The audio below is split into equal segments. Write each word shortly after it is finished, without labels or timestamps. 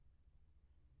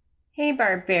Hey,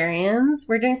 barbarians.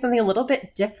 We're doing something a little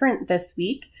bit different this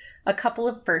week. A couple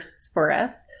of firsts for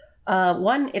us.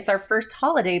 One, it's our first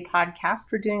holiday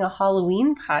podcast. We're doing a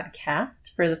Halloween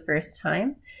podcast for the first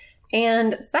time.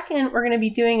 And second, we're going to be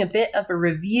doing a bit of a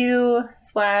review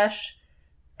slash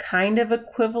kind of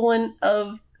equivalent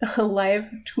of a live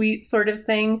tweet sort of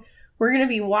thing. We're going to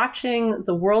be watching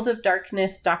the World of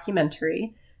Darkness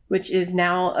documentary, which is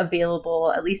now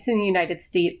available, at least in the United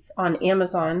States, on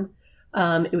Amazon.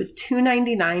 It was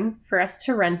 $2.99 for us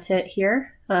to rent it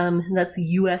here. That's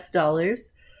US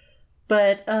dollars.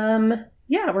 But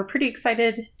yeah, we're pretty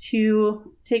excited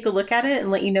to take a look at it and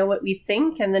let you know what we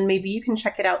think. And then maybe you can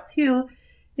check it out too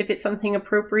if it's something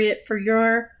appropriate for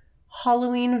your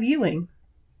Halloween viewing.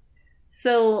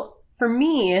 So for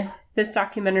me, this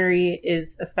documentary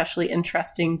is especially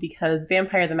interesting because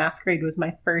Vampire the Masquerade was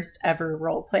my first ever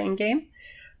role-playing game.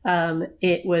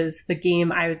 It was the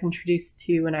game I was introduced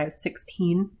to when I was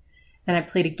 16, and I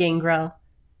played a gangrel,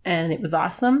 and it was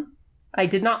awesome. I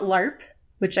did not LARP,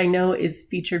 which I know is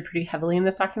featured pretty heavily in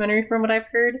this documentary from what I've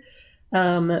heard,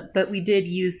 but we did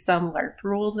use some LARP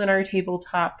rules in our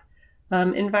tabletop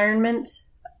environment.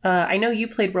 I know you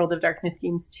played World of Darkness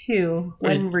games too.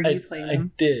 When were you playing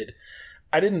them? I did.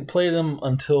 I didn't play them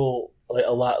until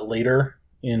a lot later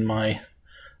in my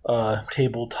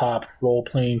tabletop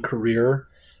role-playing career.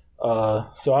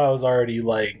 So I was already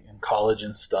in college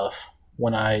and stuff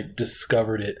when I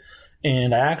discovered it.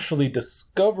 And I actually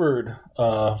discovered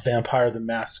Vampire the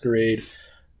Masquerade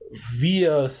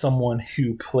via someone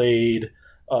who played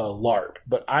LARP.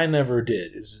 But I never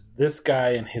did. This guy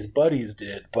and his buddies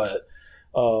did. But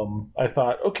I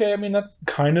thought, okay, that's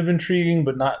kind of intriguing,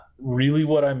 but not really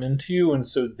what I'm into. And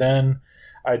so then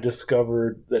I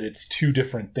discovered that it's two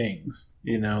different things.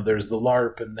 There's the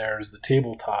LARP and there's the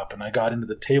tabletop, and I got into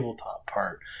the tabletop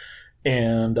part.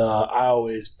 And I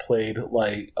always played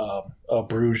a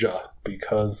Bruja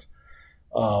because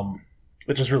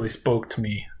it just really spoke to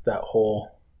me, that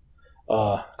whole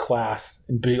class,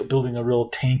 and building a real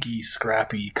tanky,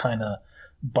 scrappy kind of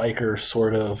biker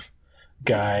sort of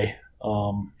guy.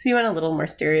 So you went a little more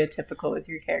stereotypical with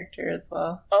your character as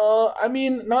well?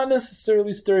 Not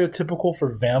necessarily stereotypical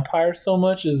for Vampire so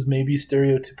much as maybe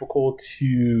stereotypical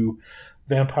to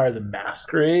Vampire the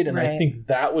Masquerade. And right. I think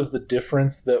that was the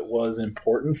difference that was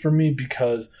important for me,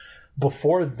 because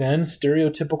before then,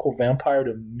 stereotypical vampire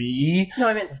to me... No,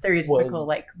 I meant stereotypical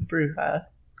was, Bruja.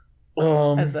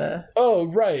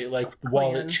 Right, the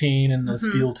wallet chain and the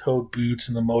steel-toed boots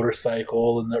and the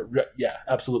motorcycle and yeah,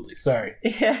 absolutely. Sorry.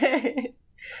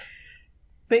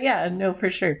 But yeah, no, for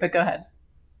sure. But go ahead.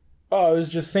 Oh, I was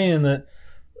just saying that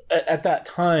at that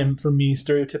time, for me,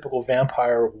 stereotypical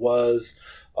vampire was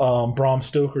Bram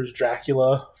Stoker's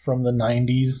Dracula from the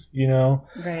 90s,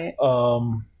 right?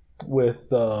 With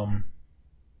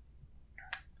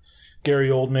Gary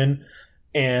Oldman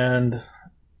and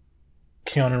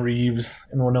Keanu Reeves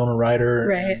and Winona Ryder.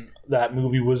 Right. And that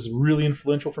movie was really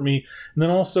influential for me. And then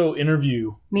also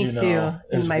Interview. Me too,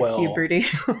 in my puberty.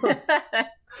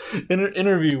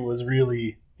 Interview was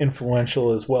really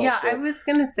influential as well. Yeah, so. I was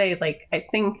going to say, I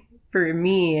think for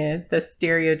me, the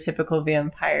stereotypical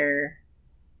vampire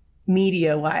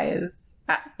media-wise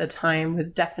at the time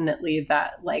was definitely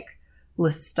that,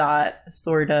 Lestat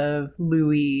sort of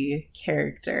Louis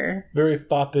character. Very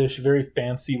foppish, very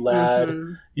fancy lad,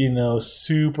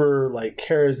 super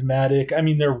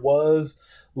charismatic. There was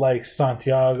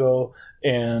Santiago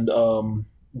and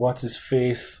what's his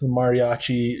face, the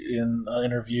mariachi in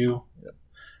Interview.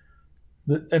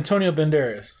 Antonio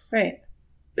Banderas. Right.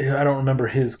 I don't remember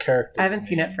his character. I haven't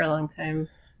seen it for a long time.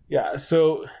 Yeah,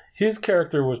 so his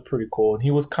character was pretty cool, and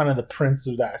he was kind of the prince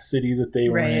of that city that they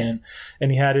were in,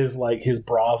 and he had his his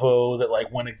Bravo that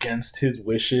went against his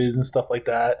wishes and stuff like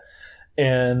that,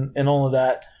 and all of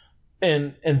that,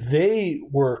 and they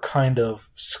were kind of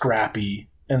scrappy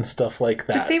and stuff like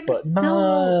that. But they were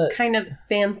still kind of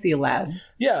fancy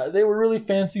lads. Yeah, they were really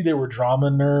fancy. They were drama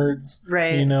nerds,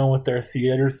 right? With their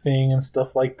theater thing and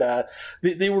stuff like that.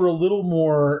 They were a little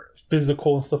more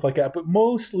physical and stuff like that, but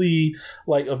mostly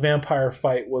a vampire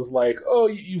fight was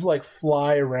you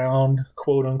fly around,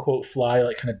 quote unquote fly,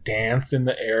 kind of dance in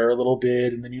the air a little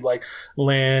bit, and then you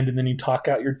land, and then you talk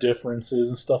out your differences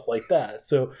and stuff like that.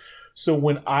 So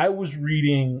when I was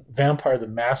reading Vampire the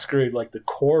Masquerade, the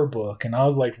core book, and I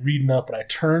was reading up, and I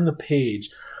turned the page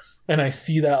and I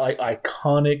see that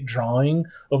iconic drawing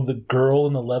of the girl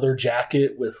in the leather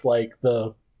jacket with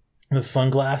the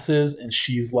sunglasses, and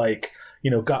she's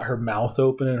got her mouth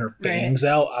open and her fangs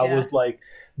out. I was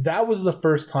that was the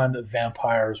first time that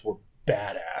vampires were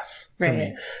badass for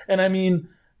me. And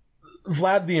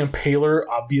Vlad the Impaler,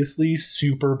 obviously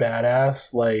super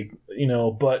badass.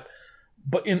 but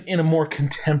in a more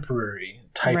contemporary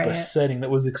type of setting that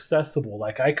was accessible.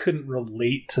 Like, I couldn't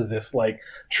relate to this like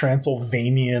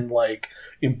Transylvanian like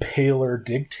impaler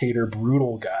dictator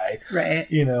brutal guy, right?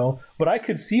 But I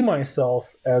could see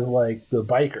myself as like the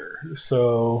biker.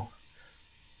 So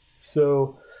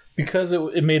because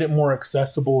it made it more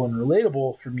accessible and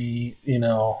relatable for me,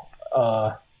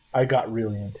 I got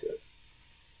really into it.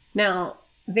 Now,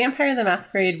 Vampire the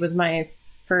Masquerade was my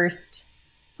first,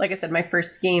 like I said, my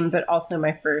first game, but also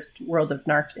my first World of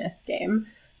Darkness game.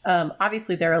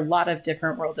 Obviously, there are a lot of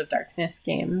different World of Darkness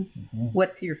games. Mm-hmm.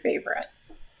 What's your favorite?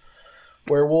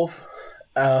 Werewolf,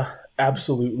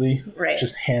 absolutely. Right.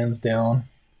 Just hands down.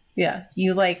 Yeah,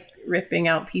 you like ripping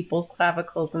out people's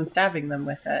clavicles and stabbing them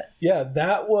with it. Yeah,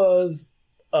 that was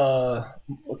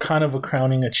kind of a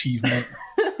crowning achievement.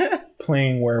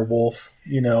 Playing Werewolf,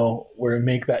 where you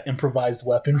make that improvised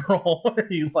weapon roll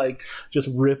where you like just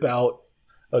rip out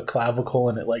a clavicle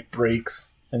and it like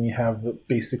breaks and you have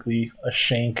basically a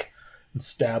shank and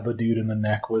stab a dude in the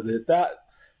neck with it.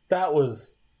 That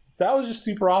was just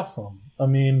super awesome. I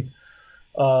mean,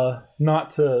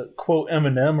 not to quote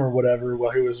Eminem or whatever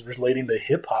while he was relating to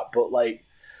hip hop, but like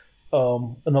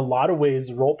in a lot of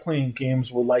ways role-playing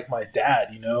games were like my dad.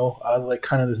 I was like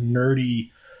kind of this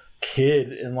nerdy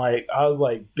kid, and like I was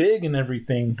like big and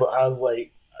everything, but I was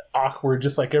like awkward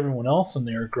just like everyone else when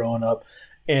they were growing up,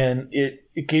 and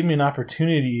it gave me an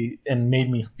opportunity and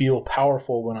made me feel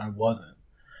powerful when I wasn't,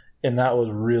 and that was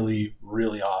really,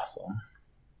 really awesome.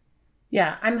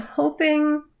 Yeah, I'm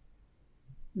hoping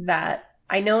that,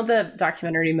 I know the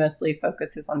documentary mostly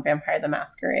focuses on Vampire the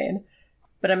Masquerade,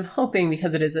 but I'm hoping,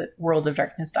 because it is a World of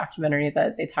Darkness documentary,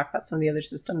 that they talk about some of the other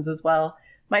systems as well.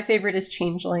 My favorite is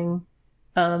Changeling.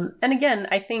 And again,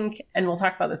 I think, and we'll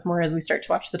talk about this more as we start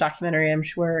to watch the documentary, I'm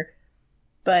sure,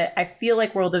 but I feel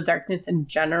like World of Darkness in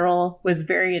general was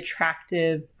very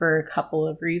attractive for a couple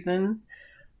of reasons.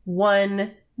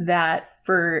 One, that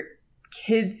for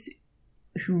kids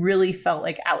who really felt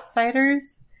like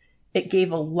outsiders, it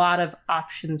gave a lot of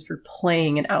options for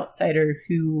playing an outsider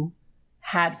who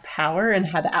had power and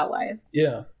had allies.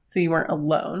 Yeah. So you weren't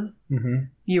alone. Mm-hmm.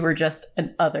 You were just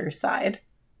an other side.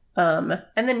 And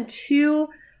then two,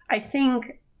 I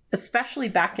think, especially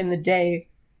back in the day,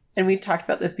 and we've talked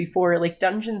about this before, like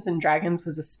Dungeons and Dragons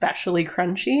was especially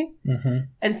crunchy. Mm-hmm.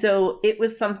 And so it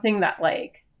was something that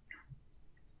like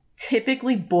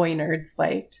typically boy nerds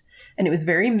liked, and it was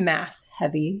very math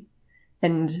heavy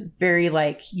and very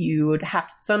like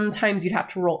sometimes you'd have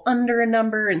to roll under a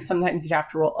number and sometimes you'd have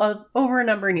to roll over a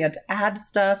number, and you had to add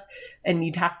stuff and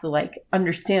you'd have to like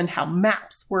understand how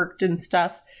maps worked and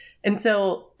stuff. And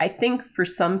so I think for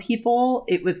some people,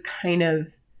 it was kind of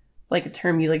like a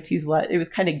term you like to use a lot. It was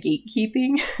kind of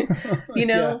gatekeeping,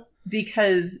 yeah.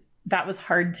 Because that was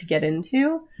hard to get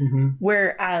into. Mm-hmm.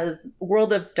 Whereas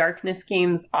World of Darkness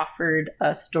games offered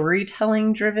a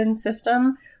storytelling driven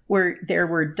system where there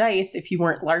were dice if you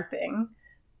weren't LARPing,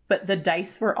 but the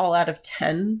dice were all out of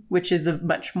 10, which is a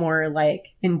much more like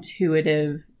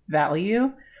intuitive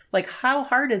value. Like, how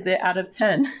hard is it out of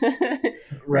 10?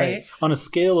 Right? On a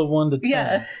scale of 1 to 10.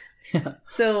 Yeah.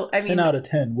 So, I mean, 10 out of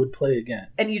 10 would play again.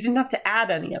 And you didn't have to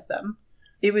add any of them.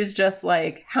 It was just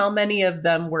like, how many of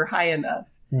them were high enough?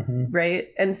 Mm-hmm. Right?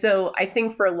 And so I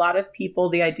think for a lot of people,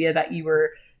 the idea that you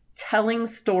were telling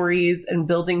stories and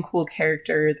building cool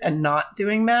characters and not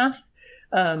doing math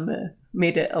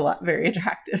made it very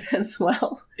attractive as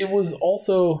well. It was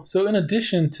also, so in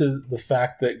addition to the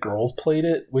fact that girls played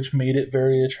it, which made it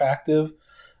very attractive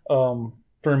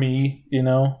for me,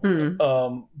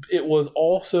 it was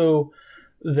also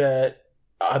that,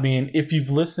 I mean, if you've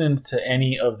listened to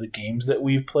any of the games that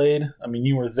we've played, I mean,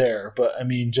 you were there, but I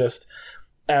mean, just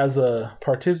as a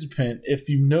participant, if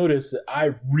you notice that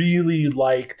I really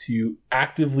like to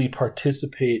actively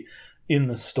participate in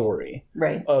the story,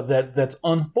 right? That's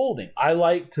unfolding. I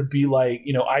like to be like,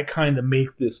 I kind of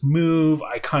make this move.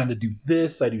 I kind of do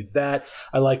this. I do that.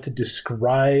 I like to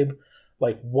describe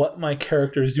like what my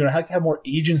character is doing. I have to have more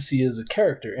agency as a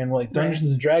character. And like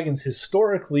Dungeons and Dragons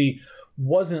historically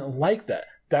wasn't like that.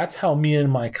 That's how me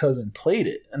and my cousin played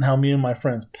it, and how me and my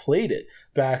friends played it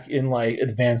back in like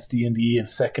advanced D&D and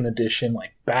 2nd edition,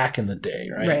 like back in the day,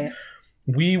 right?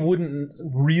 We wouldn't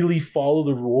really follow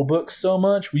the rule book so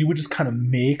much. We would just kind of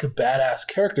make a badass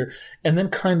character and then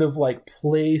kind of like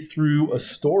play through a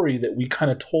story that we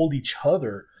kind of told each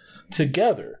other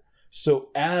together. So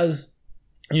as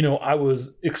I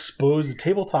was exposed to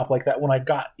tabletop like that when I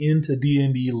got into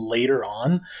D&D later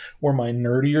on, where my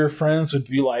nerdier friends would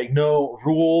be like, no,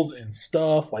 rules and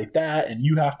stuff like that, and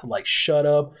you have to like shut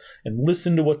up and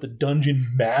listen to what the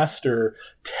dungeon master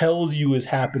tells you is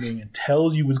happening and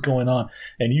tells you what's going on,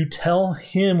 and you tell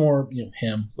him, or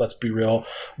him, let's be real,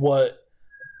 what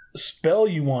spell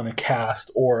you want to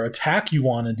cast or attack you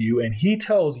want to do, and he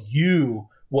tells you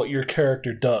what your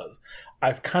character does.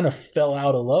 I've kind of fell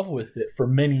out of love with it for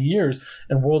many years,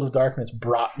 and World of Darkness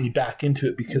brought me back into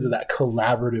it because of that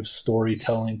collaborative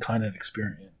storytelling kind of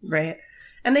experience. Right.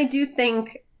 And I do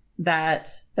think that,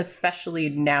 especially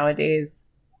nowadays,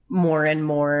 more and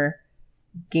more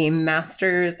game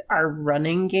masters are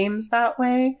running games that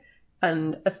way.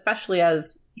 And especially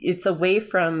as it's away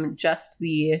from just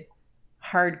the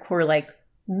hardcore, like,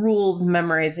 rules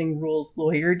memorizing rules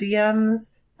lawyer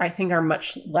DMs, I think are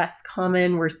much less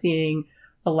common. We're seeing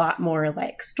a lot more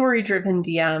like story-driven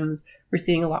DMs. We're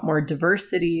seeing a lot more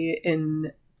diversity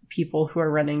in people who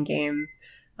are running games.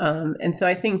 And so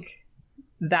I think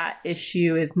that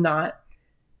issue is not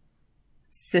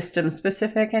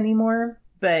system-specific anymore,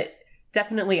 but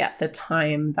definitely at the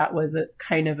time that was a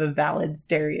kind of a valid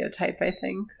stereotype, I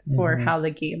think, for how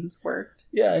the games worked.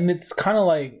 Yeah, and it's kind of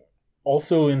like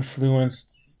also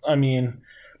influenced,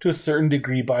 to a certain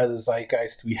degree, by the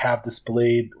zeitgeist we have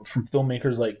displayed from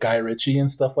filmmakers like Guy Ritchie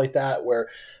and stuff like that, where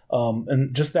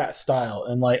and just that style.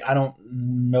 And like, I don't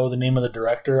know the name of the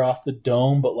director off the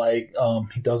dome, but like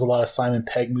he does a lot of Simon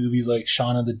Pegg movies like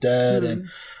Shaun of the Dead and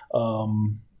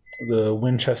the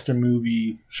Winchester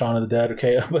movie Shaun of the Dead.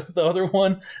 Okay, but the other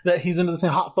one that he's into, the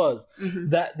same Hot Fuzz.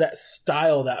 That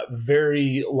style, that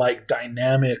very like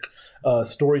dynamic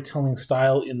storytelling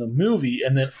style in the movie,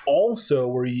 and then also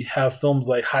where you have films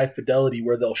like High Fidelity,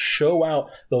 where they'll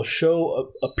show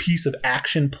a piece of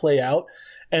action play out,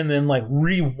 and then like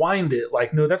rewind it,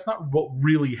 like, no, that's not what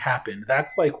really happened.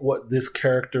 That's like what this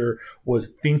character was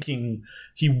thinking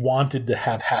he wanted to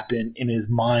have happen in his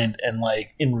mind, and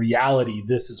like in reality,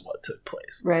 this is what took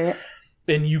place. Right.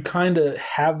 And you kind of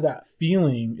have that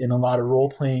feeling in a lot of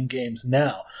role-playing games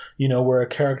now, where a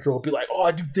character will be like, oh,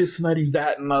 I do this and I do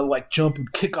that, and I like jump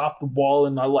and kick off the wall,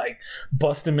 and I like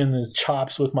bust him in his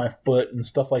chops with my foot and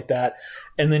stuff like that.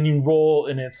 And then you roll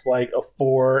and it's like a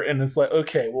 4, and it's like,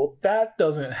 okay, well, that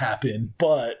doesn't happen,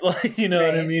 but like,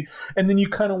 what I mean? And then you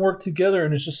kind of work together,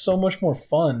 and it's just so much more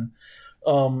fun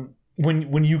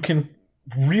when you can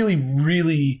really,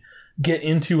 really get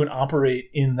into and operate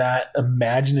in that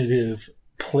imaginative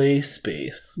play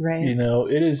space. Right.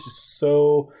 It is just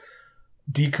so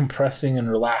decompressing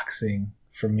and relaxing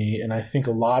for me, and I think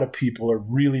a lot of people are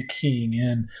really keying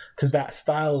in to that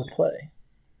style of play.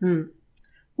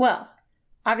 Well,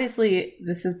 obviously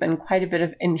this has been quite a bit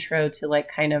of intro to like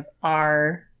kind of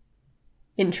our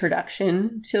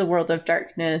introduction to the World of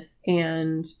Darkness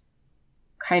and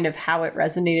kind of how it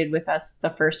resonated with us the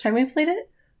first time we played it.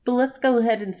 But let's go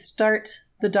ahead and start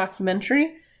the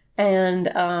documentary. And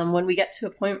when we get to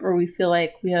a point where we feel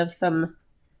like we have some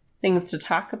things to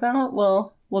talk about,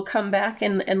 we'll come back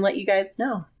and let you guys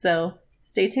know. So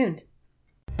stay tuned.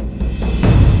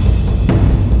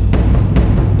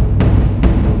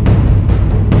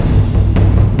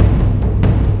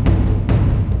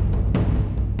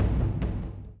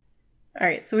 All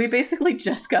right, so we basically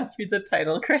just got through the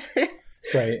title credits.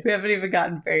 Right. We haven't even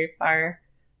gotten very far.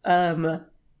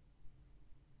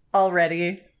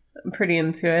 Already, I'm pretty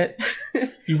into it.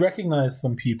 You recognize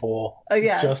some people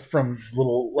just from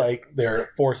little, like,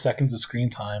 their 4 seconds of screen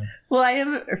time. Well, I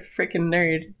am a freaking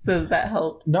nerd, so that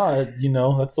helps. No,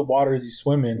 that's the waters you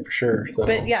swim in for sure. So.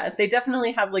 But yeah, they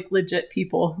definitely have like legit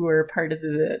people who are part of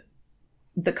the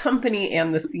company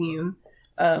and the scene,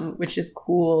 which is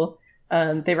cool.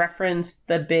 They referenced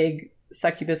the big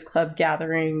Succubus Club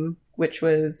gathering, which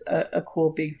was a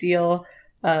cool big deal.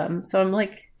 So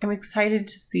I'm excited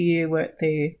to see where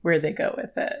they go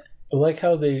with it. I like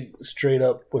how they straight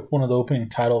up, with one of the opening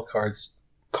title cards,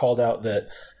 called out that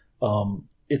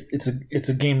it's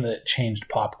a game that changed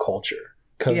pop culture,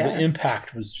 because the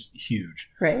impact was just huge.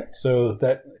 Right. So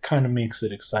that kind of makes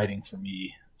it exciting for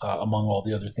me, among all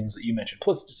the other things that you mentioned.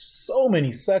 Plus, just so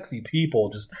many sexy people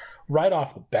just right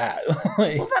off the bat.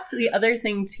 Well, that's the other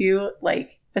thing too.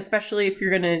 Like, especially if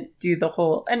you're gonna do the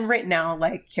whole, and right now,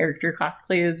 like, character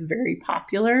cosplay is very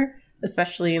popular,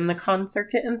 especially in the con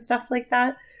circuit and stuff like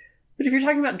that. But if you're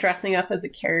talking about dressing up as a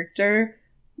character,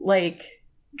 like,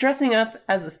 dressing up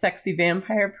as a sexy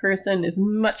vampire person is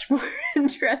much more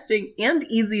interesting and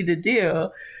easy to do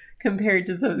compared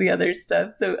to some of the other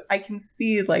stuff. So I can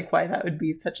see like why that would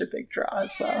be such a big draw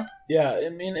as well. Yeah, I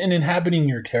mean, and inhabiting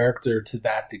your character to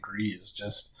that degree is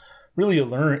just really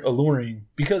alluring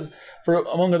because, for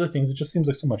among other things, it just seems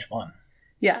like so much fun.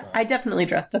 Yeah, I definitely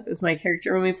dressed up as my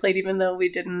character when we played, even though we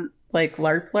didn't like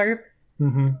LARP.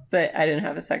 Mm-hmm. But I didn't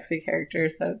have a sexy character,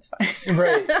 so it's fine.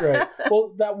 Right.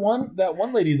 Well, that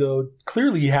one lady though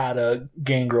clearly had a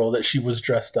gangrel that she was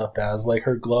dressed up as. Like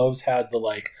her gloves had the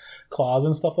like claws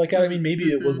and stuff like that. I mean, maybe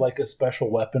it was like a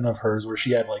special weapon of hers where she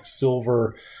had like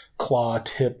silver claw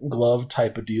tip glove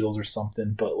type of deals or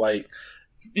something. But like,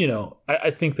 you know, I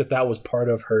think that was part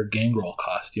of her gangrel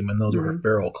costume, and those were her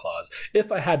feral claws.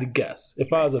 If I had to guess,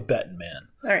 if I was a betting man.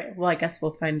 All right. Well, I guess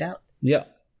we'll find out. Yeah.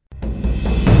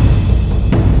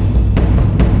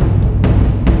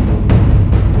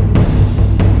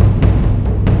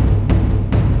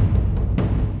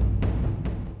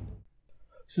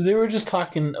 So they were just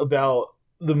talking about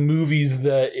the movies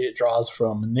that it draws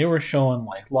from, and they were showing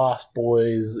like Lost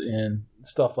Boys and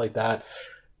stuff like that,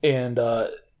 and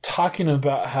talking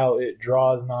about how it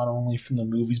draws not only from the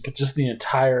movies but just the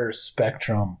entire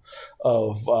spectrum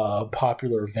of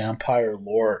popular vampire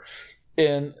lore.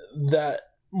 And that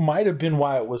might have been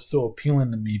why it was so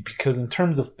appealing to me, because in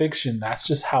terms of fiction, that's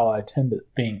just how I tend to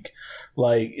think,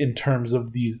 like in terms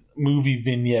of these movie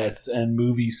vignettes and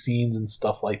movie scenes and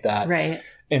stuff like that. Right.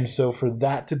 And so for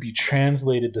that to be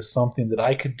translated to something that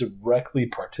I could directly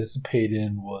participate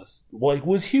in was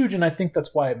huge. And I think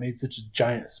that's why it made such a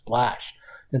giant splash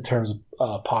in terms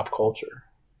of pop culture.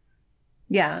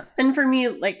 Yeah. And for me,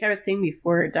 like I was saying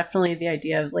before, definitely the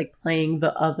idea of like playing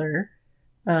the other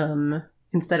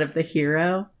instead of the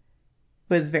hero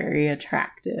was very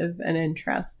attractive and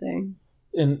interesting.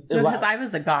 Because I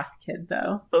was a goth kid,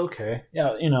 though. Okay.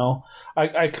 Yeah, you know,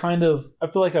 I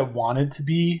feel like I wanted to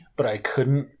be, but I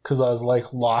couldn't because I was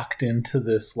like locked into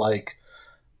this like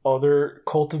other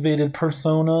cultivated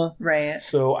persona. Right.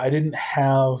 So I didn't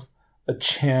have a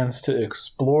chance to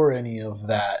explore any of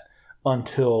that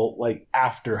until like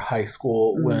after high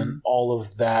school, when all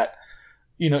of that,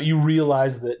 you know, you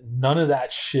realize that none of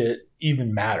that shit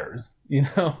even matters. You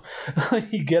know,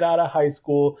 you get out of high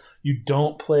school, you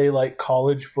don't play like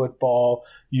college football,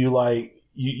 you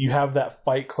have that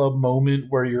Fight Club moment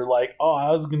where you're like, oh,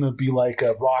 I was gonna be like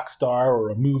a rock star or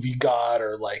a movie god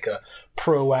or like a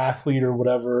pro athlete or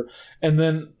whatever, and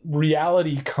then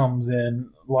reality comes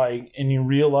in, like, and you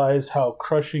realize how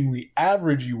crushingly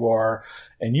average you are,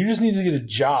 and you just need to get a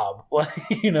job, like,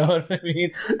 you know what I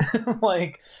mean?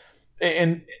 Like,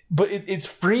 but it's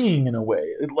freeing in a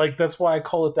way. Like, that's why I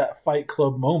call it that Fight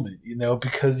Club moment, you know,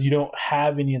 because you don't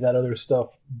have any of that other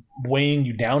stuff weighing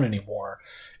you down anymore,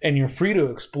 and you're free to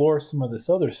explore some of this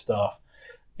other stuff.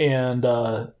 And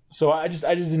so I just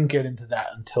didn't get into that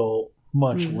until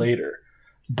much later.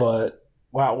 But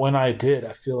wow, when I did,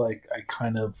 I feel like I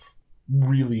kind of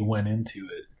really went into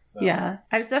it. So. Yeah,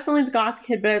 I was definitely the goth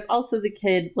kid, but I was also the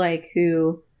kid like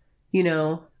who, you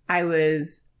know, I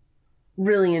was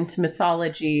really into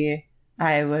mythology.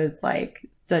 I was like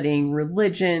studying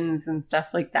religions and stuff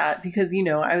like that because, you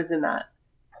know, I was in that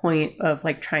point of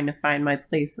like trying to find my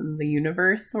place in the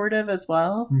universe sort of as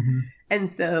well. And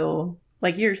so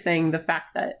like you're saying, the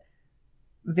fact that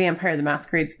Vampire the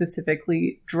Masquerade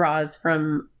specifically draws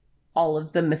from all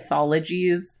of the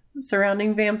mythologies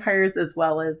surrounding vampires as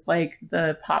well as like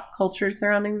the pop culture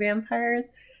surrounding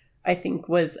vampires, I think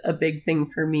was a big thing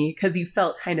for me because you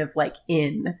felt kind of like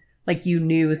like you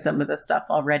knew some of the stuff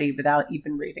already without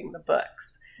even reading the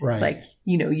books. Right. Like,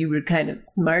 you know, you were kind of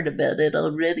smart about it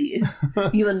already.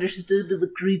 You understood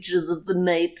the creatures of the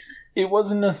night. It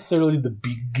wasn't necessarily the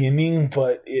beginning,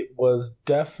 but it was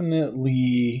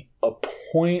definitely a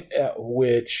point at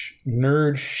which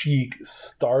nerd chic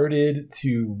started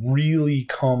to really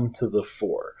come to the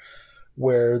fore,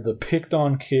 where the picked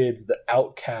on kids, the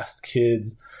outcast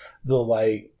kids, the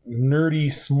like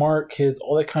nerdy smart kids,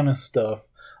 all that kind of stuff,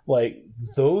 like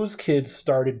those kids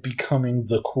started becoming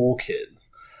the cool kids.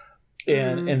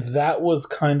 And that was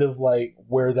kind of like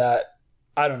where that,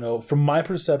 I don't know, from my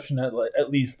perception at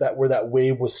least, that where that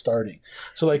wave was starting.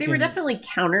 So like they were definitely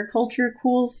counterculture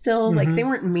cool still. Like they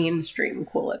weren't mainstream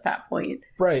cool at that point.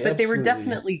 Right. But absolutely. they were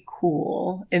definitely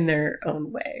cool in their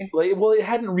own way. Like, well, it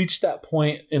hadn't reached that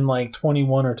point in like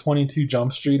 21 or 22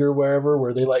 Jump Street or wherever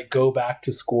where they like go back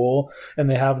to school and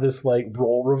they have this like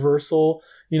role reversal,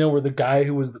 you know, where the guy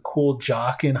who was the cool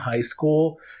jock in high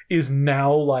school is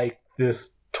now like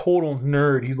this total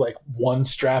nerd. He's like one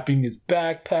strapping his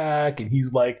backpack and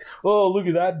he's like, oh, look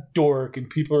at that dork, and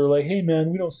people are like, hey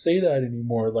man, we don't say that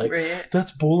anymore, like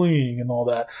that's bullying and all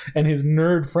that. And his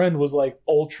nerd friend was like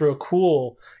ultra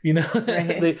cool, you know.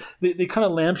 they kind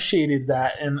of lampshaded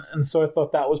that, and so I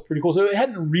thought that was pretty cool. So it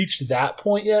hadn't reached that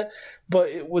point yet, but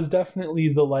it was definitely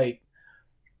the like,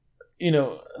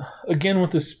 again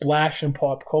with the splash in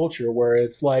pop culture where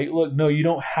it's like, look, no, you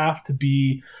don't have to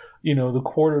be, the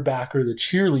quarterback or the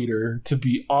cheerleader to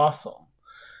be awesome.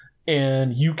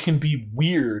 And you can be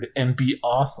weird and be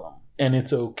awesome, and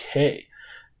it's okay.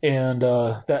 And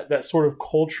that sort of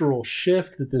cultural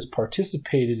shift that this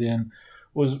participated in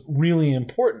was really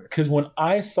important, because when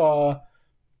I saw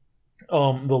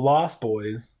the Lost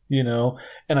Boys, and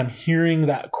I'm hearing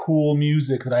that cool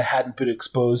music that I hadn't been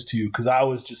exposed to, because I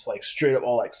was just like straight up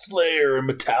all like Slayer and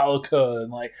Metallica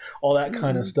and like all that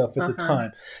kind of stuff at the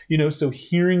time, so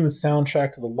hearing the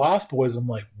soundtrack to the Lost Boys, I'm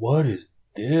like, what is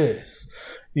this,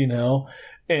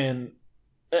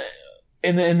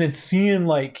 and then seeing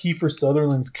like Kiefer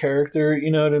Sutherland's character,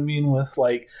 you know what I mean, with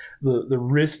like the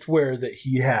wrist wear that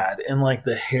he had and like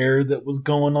the hair that was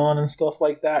going on and stuff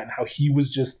like that, and how he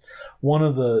was just one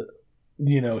of the,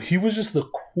 he was just the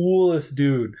coolest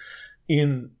dude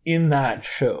in that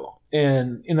show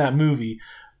and in that movie.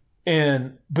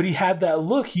 But he had that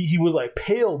look. He was like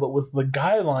pale, but with the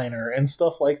guy liner and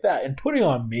stuff like that. And putting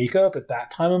on makeup at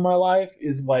that time in my life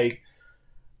is like,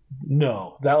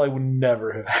 no, that like would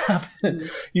never have happened,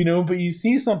 but you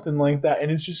see something like that and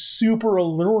it's just super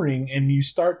alluring, and you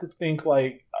start to think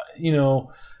like,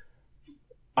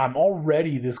 I'm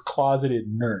already this closeted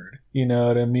nerd, you know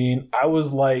what I mean? I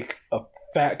was like a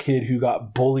fat kid who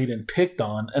got bullied and picked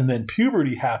on, and then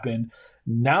puberty happened.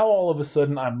 Now all of a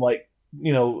sudden I'm like,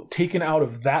 taken out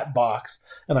of that box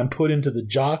and I'm put into the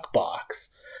jock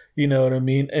box. You know what I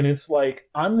mean? And it's like,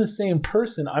 I'm the same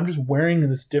person. I'm just wearing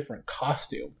this different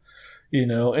costume,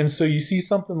 And so you see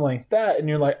something like that and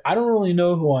you're like, I don't really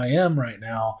know who I am right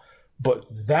now, but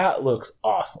that looks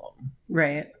awesome.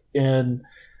 Right. And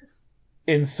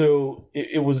so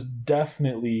it was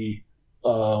definitely,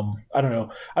 I don't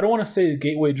know. I don't want to say a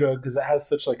gateway drug because it has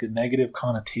such like a negative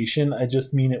connotation. I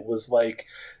just mean it was like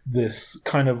this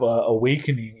kind of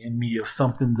awakening in me of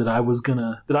something that I would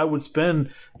spend,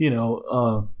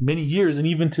 many years and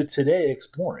even to today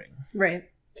exploring. Right.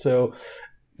 So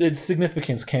its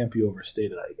significance can't be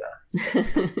overstated, I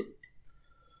guess.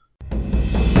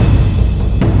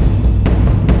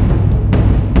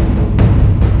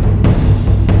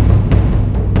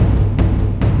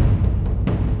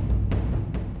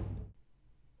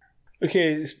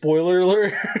 Okay, spoiler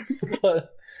alert,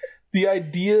 but the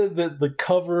idea that the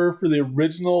cover for the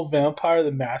original Vampire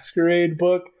the Masquerade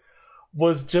book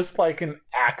was just like an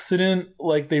accident,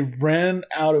 like they ran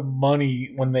out of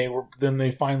money when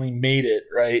they finally made it,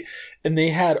 right? And they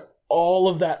had all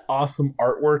of that awesome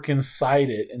artwork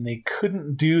inside it, and they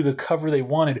couldn't do the cover they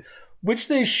wanted, which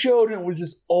they showed, and it was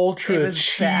just ultra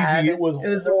cheesy. Bad. It was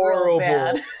horrible.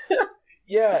 Bad.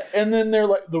 Yeah, and then they're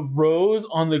like the rose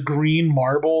on the green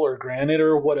marble or granite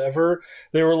or whatever.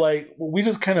 They were like, well, we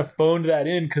just kind of phoned that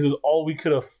in because it was all we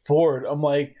could afford. I'm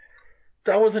like,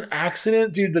 that was an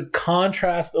accident, dude. The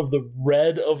contrast of the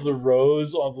red of the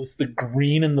rose on the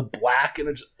green and the black, and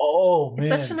it's man, it's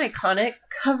such an iconic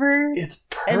cover. It's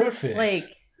perfect. And it's like,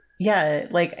 yeah,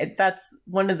 like that's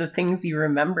one of the things you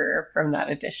remember from that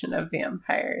edition of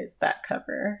Vampire is that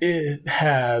cover. It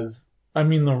has. I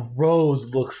mean, the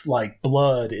rose looks like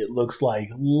blood. It looks like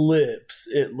lips.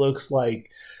 It looks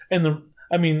like, and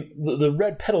the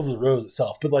red petals of the rose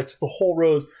itself, but like just the whole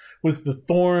rose with the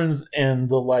thorns and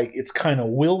the like, it's kind of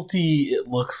wilty. It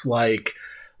looks like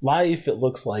life. It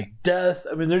looks like death.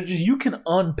 I mean, you can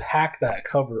unpack that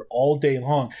cover all day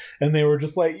long. And they were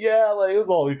just like, yeah, like it was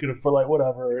all we could afford, like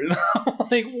whatever. And I'm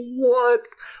like, what?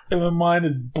 And my mind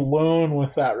is blown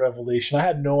with that revelation. I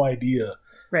had no idea.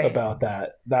 Right. About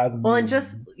that. That's well, and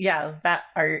just that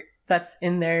art that's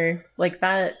in there, like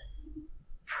that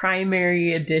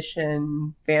primary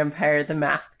edition Vampire the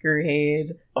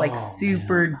Masquerade, like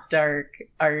super dark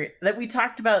art that we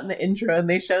talked about in the intro, and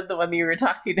they showed the one that you were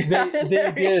talking about.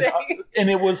 They did, and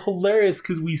it was hilarious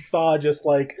because we saw just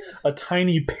like a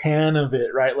tiny pan of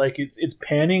it, right? Like it's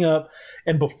panning up,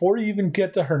 and before you even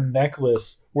get to her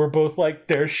necklace, we're both like,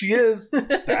 there she is,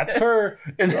 that's her.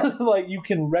 And like you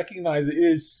can recognize it.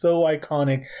 It is so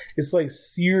iconic. It's like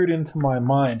seared into my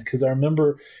mind because I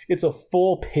remember it's a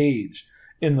full page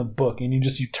in the book, and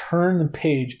you turn the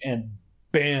page and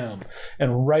bam,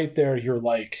 and right there you're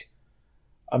like,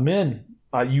 I'm in.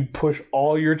 You push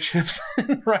all your chips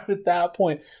in right at that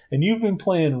point, and you've been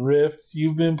playing Rifts,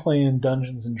 you've been playing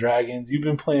Dungeons and Dragons, you've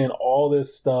been playing all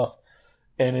this stuff,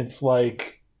 and it's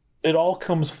like it all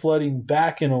comes flooding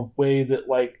back in a way that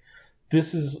like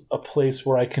this is a place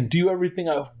where I can do everything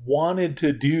I've wanted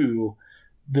to do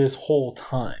this whole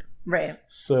time. Right.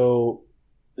 So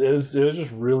it was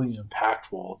just really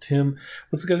impactful. Tim,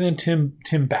 what's the guy's name?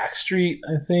 Tim Backstreet,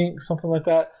 I think, something like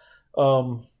that.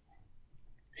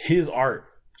 His art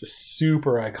just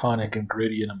super iconic and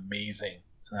gritty and amazing.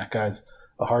 And that guy's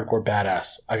a hardcore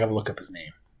badass. I gotta look up his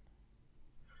name.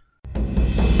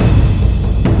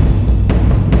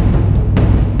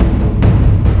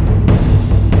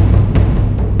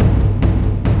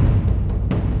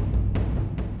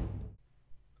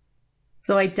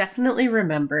 So I definitely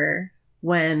remember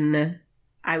when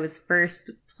I was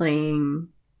first playing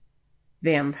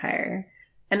Vampire,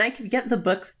 and I could get the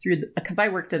books because I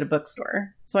worked at a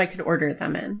bookstore, so I could order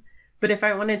them in. But if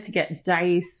I wanted to get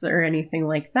dice or anything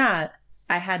like that,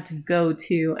 I had to go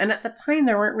to, and at the time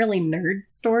there weren't really nerd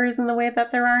stores in the way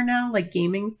that there are now, like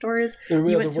gaming stores. You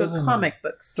went to a comic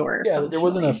book store. Yeah, there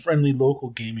wasn't a friendly local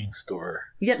gaming store.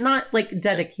 Yet not like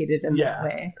dedicated in that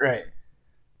way. Right.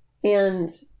 And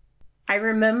I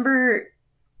remember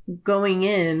going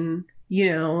in,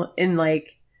 in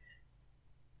like,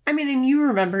 I mean, and you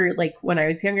remember like when I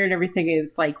was younger and everything, it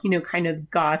was like, kind of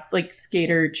goth, like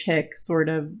skater chick sort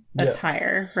of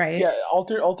attire, right? Yeah,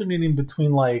 alternating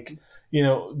between like,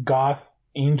 goth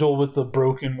angel with a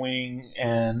broken wing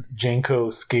and Janko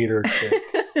skater chick.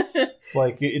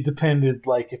 Like it depended,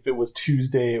 like if it was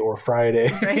Tuesday or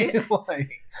Friday, right?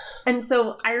 And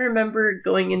so I remember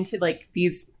going into like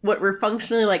these what were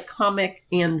functionally like comic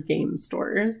and game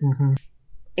stores,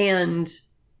 and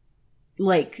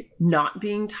like not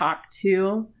being talked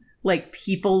to, like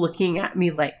people looking at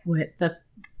me like, "What the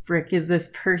frick is this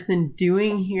person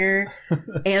doing here?"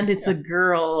 And it's a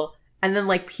girl, and then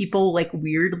like people like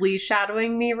weirdly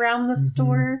shadowing me around the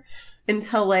store.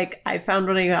 Until like I found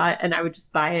what I got and I would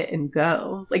just buy it and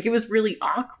go. Like it was really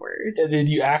awkward. Did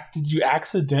you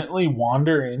accidentally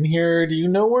wander in here? Do you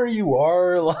know where you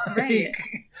are? Like, right.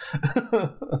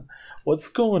 What's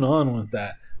going on with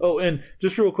that? Oh, and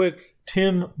just real quick,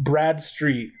 Tim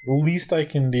Bradstreet. The least I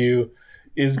can do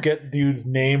is get dude's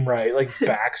name right, like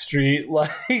Backstreet,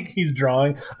 like he's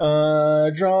drawing,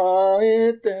 draw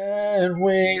it that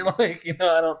way. Like,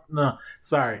 I don't know.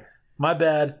 Sorry, my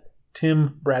bad.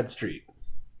 Tim Bradstreet.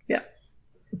 Yeah.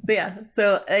 But yeah,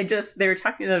 so they were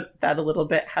talking about that a little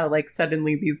bit, how like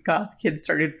suddenly these goth kids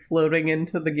started floating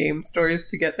into the game stores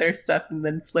to get their stuff and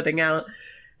then flitting out.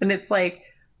 And it's like,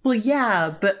 well,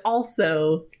 yeah, but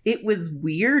also it was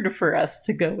weird for us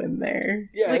to go in there.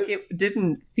 Yeah. Like it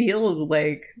didn't feel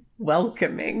like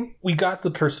welcoming. We got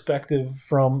the perspective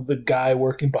from the guy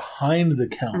working behind the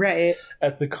counter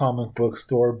at the comic book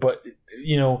store, but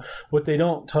what they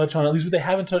don't touch on, at least what they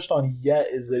haven't touched on yet,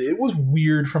 is that it was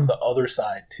weird from the other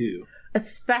side too.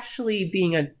 Especially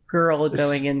being a girl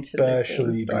going into the game store.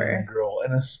 Especially being a girl,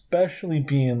 and especially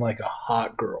being like a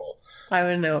hot girl. I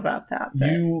would know about that. But...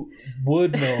 You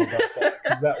would know about that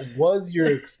because that was your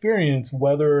experience,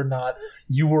 whether or not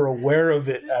you were aware of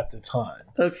it at the time.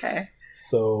 Okay.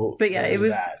 So, but yeah, it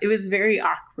was very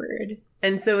awkward,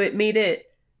 and so it made it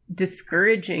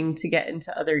discouraging to get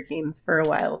into other games for a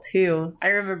while too. I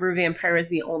remember Vampire was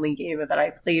the only game that I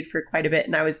played for quite a bit,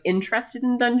 and I was interested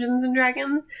in Dungeons and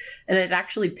Dragons, and I'd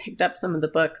actually picked up some of the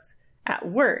books at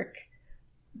work,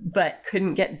 but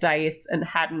couldn't get dice and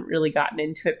hadn't really gotten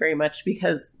into it very much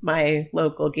because my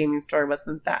local gaming store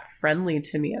wasn't that friendly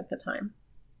to me at the time.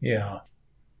 Yeah,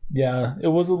 it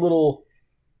was a little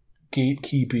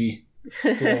gatekeepy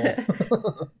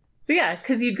still. But yeah,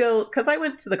 because I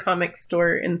went to the comic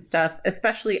store and stuff,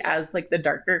 especially as like the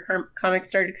darker comics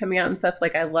started coming out and stuff.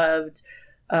 Like I loved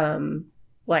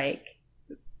like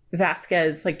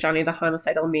Vasquez, like Johnny the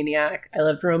Homicidal Maniac. I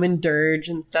loved Roman Dirge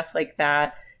and stuff like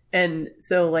that. And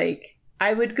so like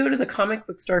I would go to the comic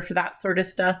book store for that sort of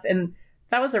stuff. And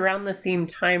that was around the same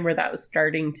time where that was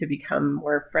starting to become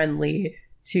more friendly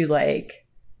to like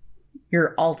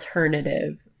your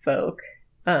alternative folk.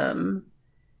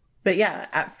 But yeah,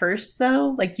 at first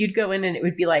though, like you'd go in and it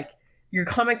would be like your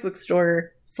comic book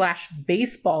store /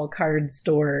 baseball card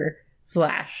store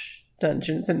 /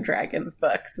 Dungeons and Dragons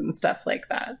books and stuff like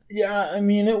that. Yeah, I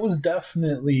mean, it was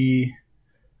definitely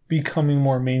becoming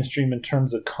more mainstream in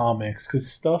terms of comics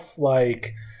because stuff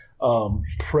like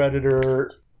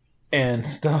Predator and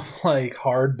stuff like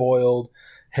Hard Boiled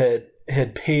had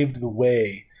paved the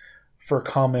way for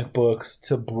comic books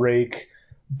to break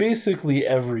basically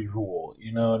every rule,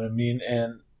 you know what I mean?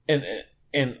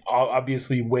 And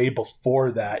obviously way before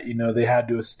that, they had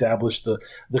to establish the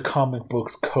comic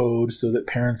books code so that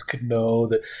parents could know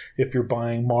that if you're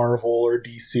buying Marvel or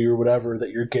DC or whatever,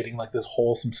 that you're getting like this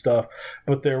wholesome stuff.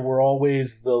 But there were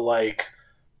always the like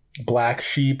black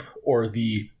sheep or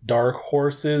the dark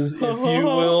horses, if you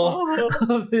will,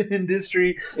 of the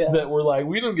industry that were like,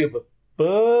 we don't give a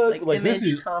fuck. Like this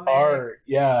is comics. Art.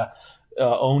 Yeah.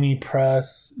 Oni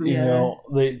Press,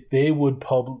 they would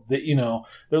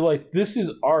they're like, this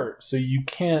is art, so you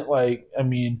can't like, I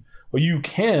mean, Well, you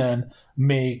can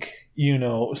make,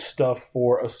 stuff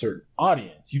for a certain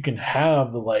audience. You can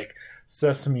have the like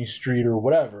Sesame Street or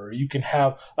whatever. You can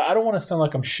have, I don't want to sound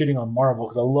like I'm shitting on Marvel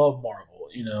because I love Marvel,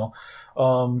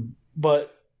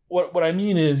 but what I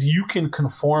mean is you can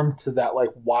conform to that like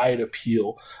wide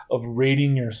appeal of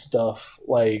rating your stuff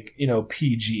like,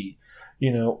 PG,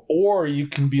 or you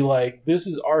can be like, this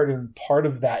is art and part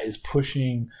of that is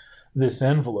pushing this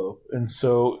envelope. And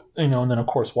so, and then of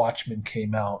course Watchmen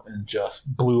came out and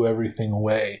just blew everything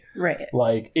away. Right.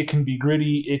 Like it can be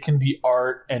gritty, it can be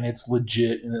art, and it's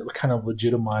legit, and it kind of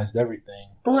legitimized everything.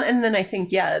 Well, and then I think,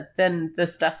 then the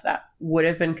stuff that would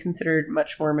have been considered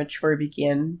much more mature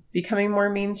began becoming more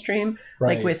mainstream,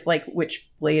 right. like with like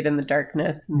Witchblade and the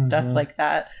Darkness and stuff like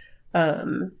that.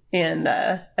 And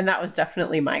that was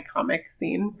definitely my comic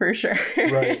scene for sure.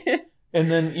 Right. And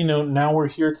then, now we're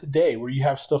here today where you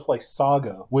have stuff like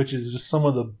Saga, which is just some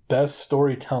of the best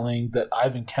storytelling that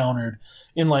I've encountered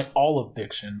in like all of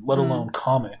fiction, let alone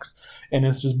comics. And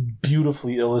it's just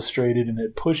beautifully illustrated, and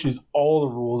it pushes all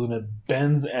the rules, and it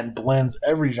bends and blends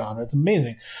every genre. It's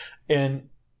amazing. And,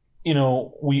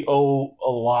 we owe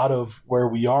a lot of where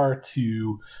we are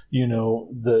to,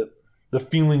 the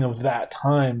feeling of that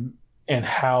time and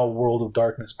how World of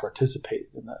Darkness participated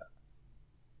in that.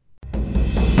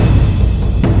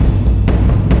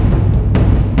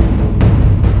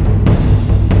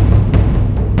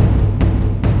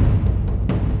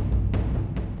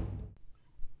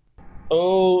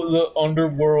 Oh, the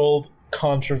Underworld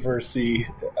controversy.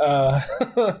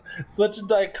 Such a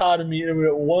dichotomy, and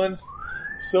at once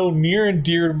so near and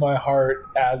dear to my heart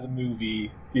as a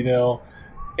movie,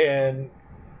 and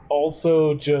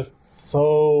also just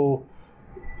so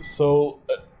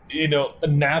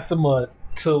anathema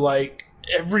to like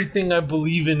everything I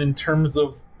believe in terms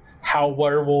of how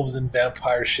werewolves and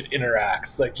vampires should interact.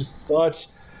 It's like just such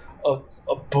a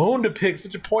bone to pick,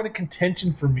 such a point of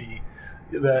contention for me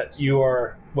that you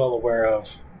are well aware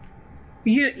of.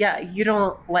 You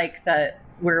don't like that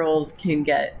werewolves can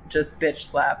get just bitch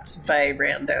slapped by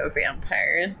rando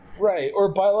vampires. Right, or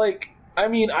by like,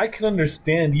 I can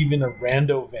understand even a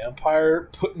rando vampire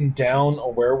putting down a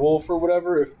werewolf or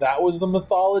whatever if that was the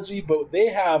mythology, but they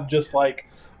have just like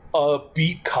a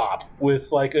beat cop with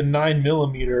like a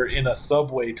 9mm in a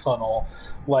subway tunnel,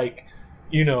 like,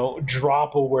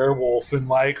 drop a werewolf and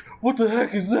like, what the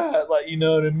heck is that? Like, you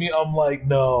know what I mean? I'm like,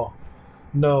 no,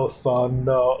 son,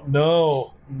 no.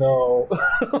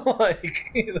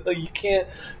 Like, you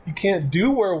can't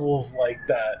do werewolves like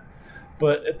that.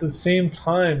 But at the same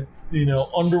time,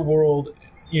 Underworld,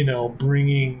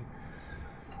 bringing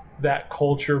that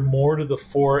culture more to the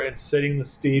fore and setting the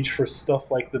stage for stuff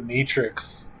like The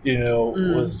Matrix,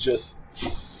 was just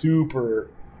super,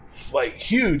 like,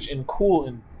 huge and cool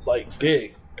and like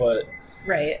big. But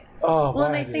right. Oh, well,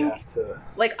 and I think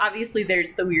like obviously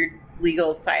there's the weird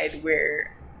legal side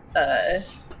where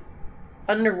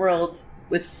Underworld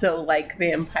was so like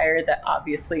vampire that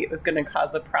obviously it was going to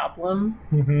cause a problem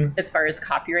as far as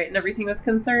copyright and everything was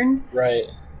concerned. Right.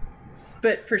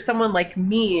 But for someone like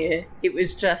me, it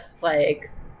was just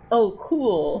like, oh,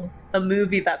 cool, a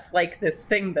movie that's like this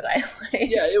thing that I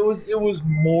like. Yeah, it was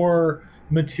more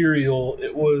material.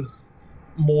 It was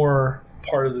more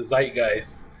part of the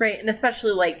zeitgeist. Right, and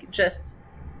especially like just,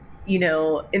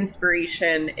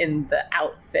 inspiration in the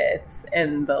outfits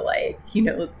and the like,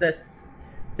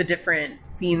 the different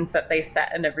scenes that they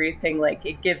set and everything. Like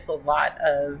it gives a lot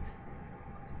of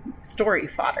story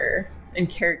fodder and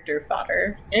character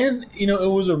fodder. And, it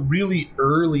was a really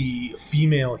early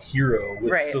female hero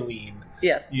with Selene.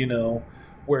 Yes.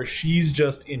 Where she's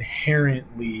just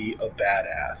inherently a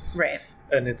badass. Right.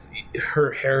 And it's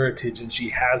her heritage, and she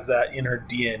has that in her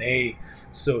DNA,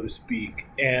 so to speak.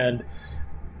 And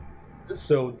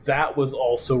so that was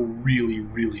also really,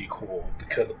 really cool,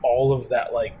 because all of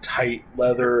that like tight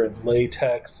leather and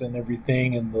latex and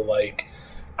everything, and the like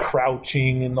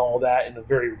crouching and all that in a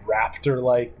very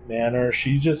raptor-like manner.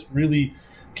 She just really,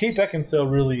 Kate Beckinsale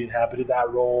really inhabited that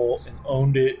role and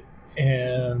owned it,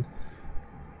 and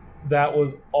that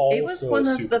was also it was one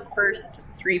of the cool. first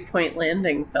 3 Point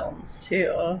Landing films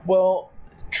too. Well,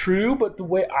 true, but the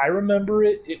way I remember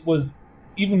it, it was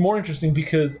even more interesting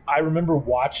because I remember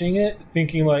watching it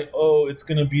thinking like, oh, it's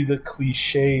going to be the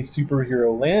cliche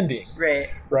superhero landing.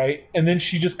 Right. And then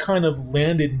she just kind of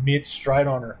landed mid-stride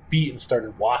on her feet and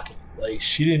started walking. Like,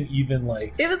 she didn't even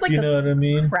like, it was like, you know what I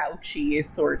mean? Crouchy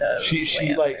sort of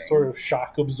She like sort of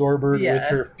shock absorbed with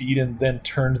her feet, and then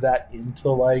turned that into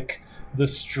like the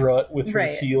strut with her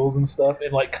heels and stuff,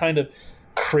 and like kind of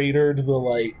cratered the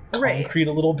like concrete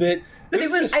a little bit. But it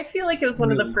was I feel like it was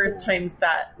one of the first times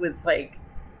that was like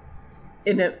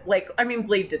in a, like, I mean,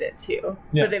 Blade did it too,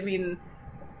 Yeah. but I mean,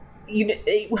 you know,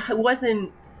 it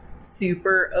wasn't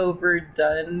super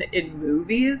overdone in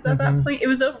movies at that point. It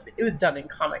was done in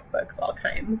comic books, all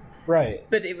kinds. Right.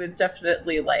 But it was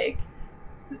definitely like,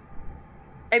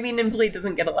 I mean, and Blade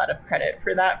doesn't get a lot of credit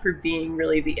for that, for being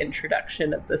really the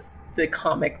introduction of the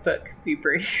comic book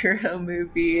superhero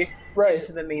movie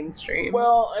into the mainstream.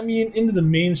 Well, I mean, into the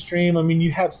mainstream. I mean,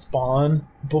 you had Spawn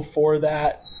before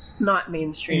that. Not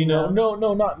mainstream. You know, though.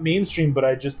 no, not mainstream, but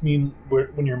I just mean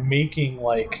when you're making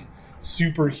like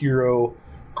superhero,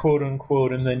 quote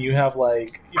unquote, and then you have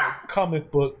like, you know,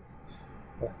 comic book.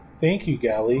 Thank you,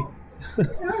 Gally.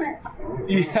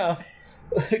 You have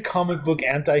comic book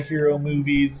anti-hero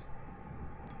movies.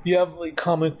 You have like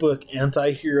comic book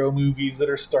anti-hero movies that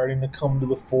are starting to come to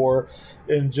the fore,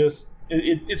 and just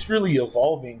it's really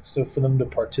evolving. So for them to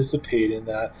participate in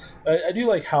that, I do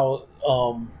like how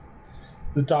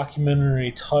the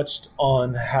documentary touched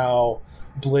on how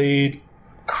Blade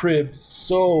cribbed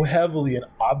so heavily and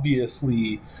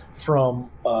obviously from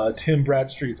Tim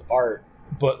Bradstreet's art,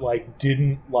 but like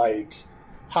didn't like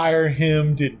hire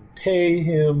him, didn't pay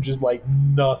him, just like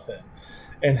nothing.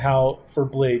 And how for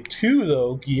Blade 2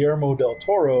 though, Guillermo del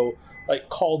Toro like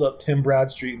called up Tim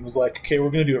Bradstreet and was like, okay,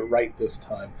 we're gonna do it right this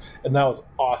time. And that was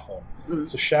awesome.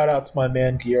 So shout out to my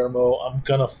man Guillermo. I'm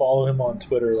gonna follow him on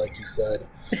Twitter, like you said,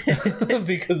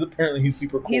 because apparently he's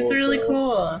super cool. He's really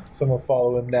cool. So I'm gonna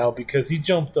follow him now because he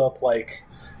jumped up like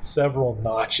several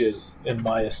notches in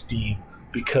my esteem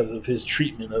because of his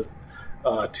treatment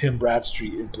of Tim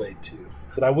Bradstreet in Blade 2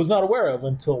 that I was not aware of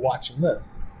until watching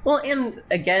this. Well, and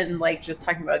again, like just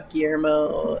talking about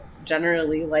Guillermo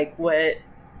generally, like what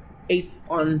a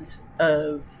font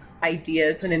of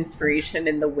ideas and inspiration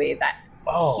in the way that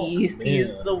he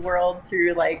sees the world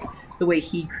through, like the way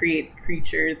he creates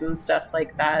creatures and stuff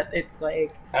like that. It's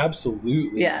like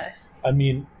absolutely, yeah. I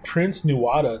mean, Prince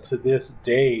Nuada to this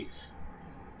day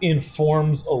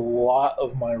informs a lot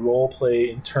of my role play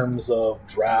in terms of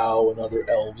drow and other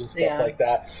elves and stuff like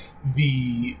that.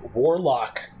 The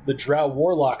drow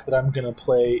warlock that I'm going to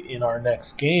play in our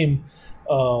next game,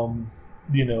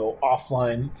 you know,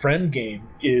 offline friend game,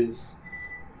 is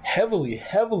heavily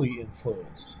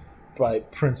influenced by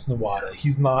Prince Nuada.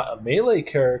 He's not a melee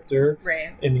character,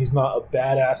 right, and he's not a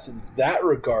badass in that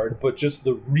regard, but just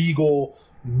the regal,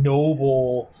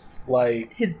 noble,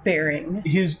 like his bearing,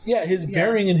 his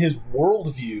bearing and his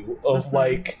worldview of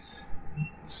like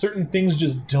certain things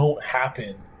just don't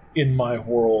happen in my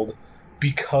world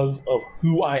because of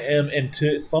who I am, and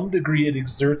to some degree it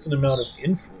exerts an amount of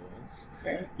influence,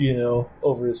 you know,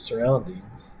 over his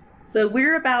surroundings. So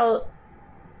we're about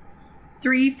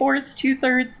 3/4,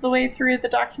 2/3 the way through the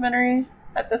documentary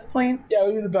at this point. Yeah,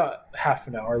 we have about half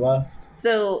an hour left.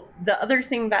 So the other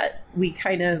thing that we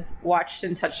kind of watched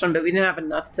and touched on, but we didn't have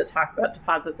enough to talk about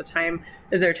Deposit at the time,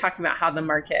 is they were talking about how the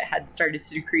market had started to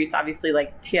decrease. Obviously,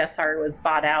 like TSR was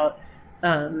bought out,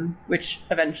 which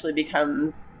eventually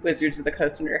becomes Wizards of the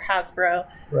Coast under Hasbro.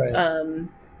 Right.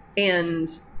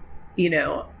 And, you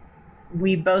know,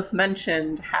 we both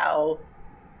mentioned how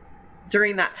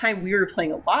during that time we were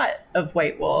playing a lot of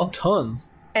White Wolf. Tons.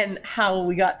 And how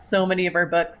we got so many of our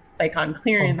books like on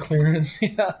clearance.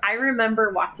 Yeah. I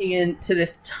remember walking into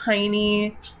this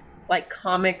tiny like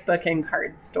comic book and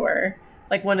card store,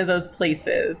 like one of those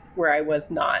places where I was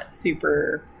not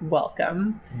super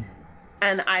welcome.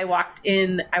 And I walked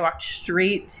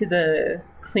straight to the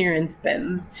clearance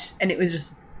bins, and it was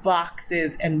just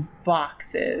boxes and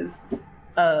boxes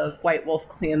of White Wolf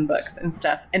Clan books and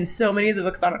stuff. And so many of the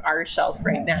books on our shelf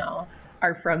right now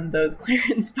are from those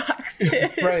clearance boxes.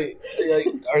 Right. Like,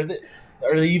 are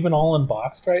they even all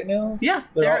unboxed right now? Yeah.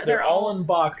 They're all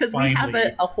unboxed because we have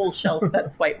a whole shelf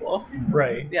that's White Wolf.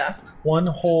 Right. Yeah. One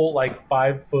whole like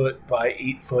 5-foot by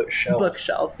 8-foot shelf.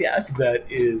 Bookshelf, yeah. That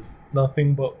is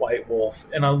nothing but White Wolf.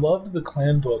 And I loved the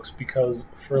clan books because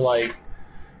for like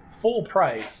full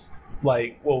price,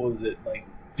 like what was it? Like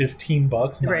 $15,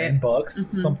 $9,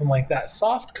 something like that.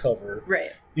 Soft cover.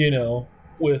 Right. You know,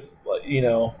 with, you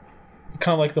know,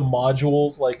 kind of like the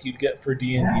modules like you'd get for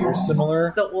D&D or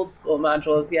similar. The old school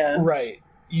modules, yeah. Right.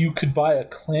 You could buy a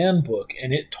clan book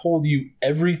and it told you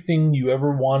everything you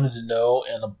ever wanted to know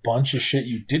and a bunch of shit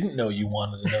you didn't know you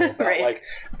wanted to know about, like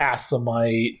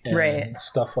Assamite and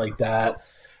stuff like that.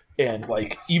 And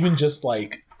like even just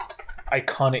like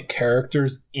iconic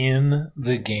characters in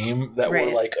the game that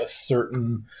were like a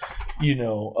certain, you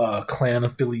know, clan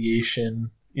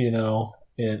affiliation, you know,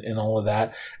 and all of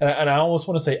that. And I almost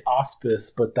want to say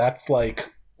Auspice, but that's like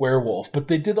Werewolf. But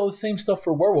they did all the same stuff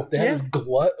for Werewolf. They had this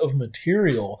glut of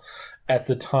material at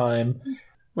the time.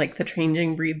 Like the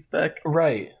Changing Breeds book.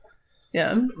 Right.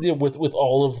 Yeah. With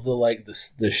all of the like the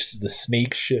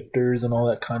snake shifters and all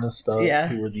that kind of stuff. Yeah.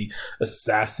 Who were the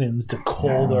assassins to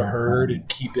cull the herd and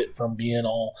keep it from being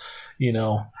all,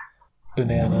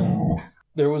 bananas.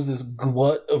 There was this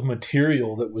glut of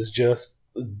material that was just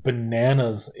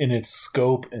bananas in its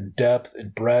scope and depth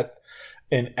and breadth.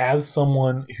 And as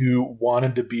someone who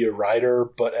wanted to be a writer,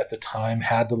 but at the time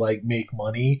had to like make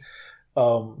money,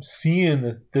 seeing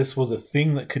that this was a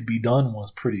thing that could be done was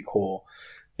pretty cool.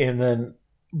 And then,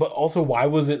 but also, why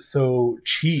was it so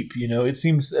cheap? It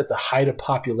seems at the height of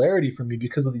popularity for me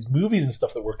because of these movies and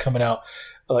stuff that were coming out.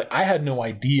 Like, I had no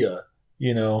idea,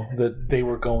 that they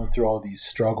were going through all these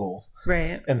struggles,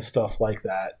 right, and stuff like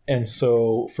that. And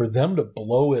so for them to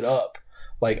blow it up,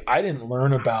 like, I didn't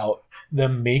learn about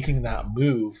them making that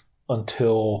move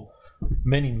until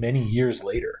many, many years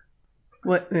later.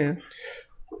 What move?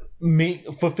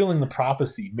 Fulfilling the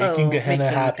prophecy, making Gehenna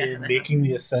happen, making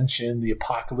the Ascension, the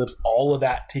Apocalypse, all of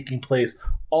that taking place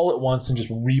all at once and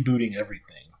just rebooting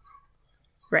everything.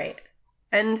 Right.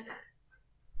 And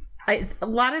a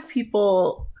lot of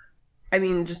people,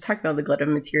 just talking about the glut of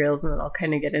materials, and then I'll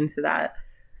kind of get into that.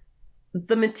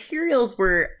 The materials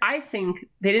were, I think,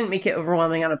 they didn't make it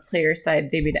overwhelming on a player side.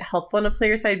 They made it helpful on a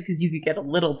player side because you could get a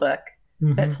little book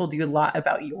that told you a lot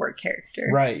about your character.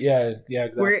 Right, yeah,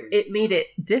 exactly. Where it made it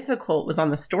difficult was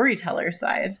on the storyteller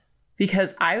side,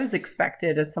 because I was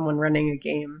expected as someone running a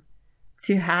game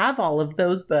to have all of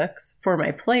those books for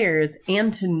my players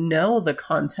and to know the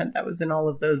content that was in all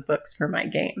of those books for my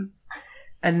games.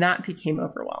 And that became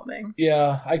overwhelming.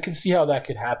 Yeah, I could see how that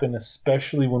could happen,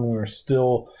 especially when we were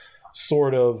still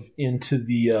sort of into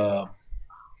the,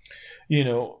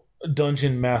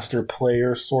 dungeon master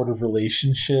player sort of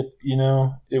relationship.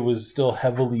 It was still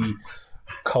heavily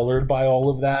colored by all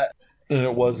of that, and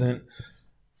it wasn't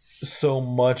so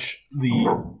much the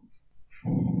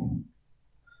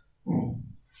don't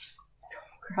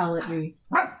growl at me.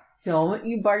 Don't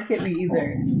you bark at me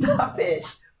either. Stop it.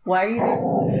 Why are you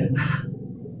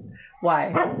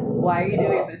why are you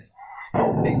doing this?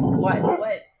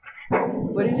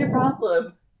 What is your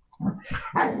problem?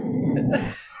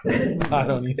 I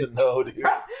don't even know, dude.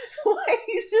 Why are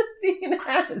you just being an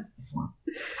ass?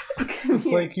 It's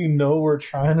like we're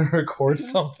trying to record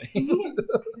something.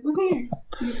 Come here,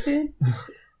 stupid.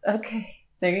 Okay,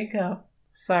 there you go.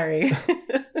 Sorry.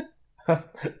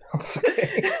 That's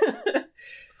okay.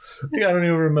 I don't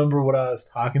even remember what I was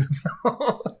talking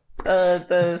about.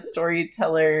 The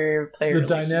storyteller player, the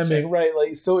dynamic, right?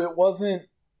 Like, so it wasn't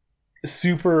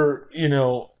super,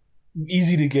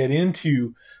 easy to get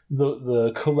into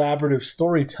the collaborative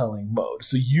storytelling mode.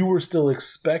 So you were still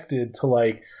expected to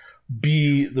like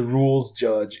be the rules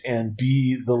judge and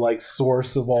be the like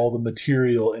source of all the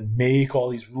material and make all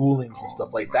these rulings and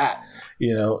stuff like that.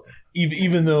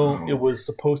 Even though it was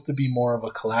supposed to be more of a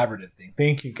collaborative thing.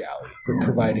 Thank you, Gally, for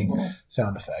providing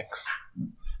sound effects.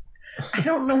 I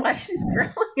don't know why she's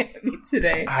growling at me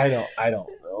today. I don't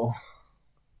know.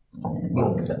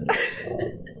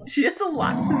 She has a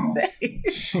lot to say.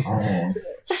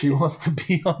 She wants to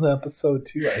be on the episode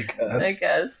too, I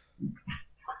guess.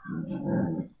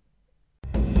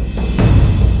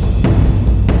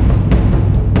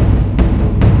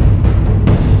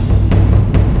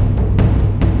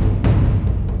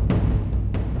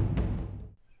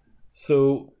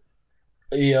 So,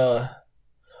 a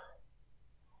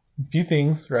few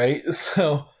things, right?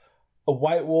 So, a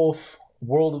White Wolf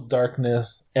World of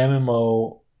Darkness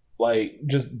MMO, like,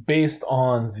 just based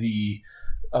on the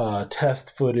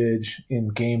test footage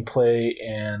in gameplay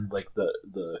and like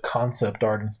the concept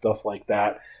art and stuff like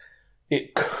that,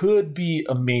 it could be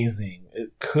amazing. It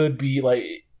could be like,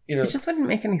 it just wouldn't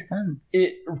make any sense.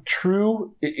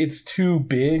 It's too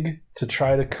big to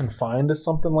try to confine to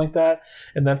something like that,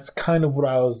 and that's kind of what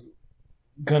I was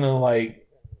gonna like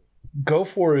go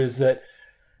for, is that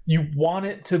you want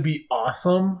it to be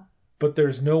awesome, but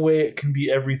there's no way it can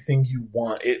be everything you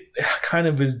want. It kind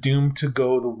of is doomed to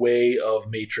go the way of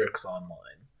Matrix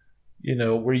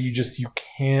Online, where you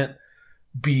can't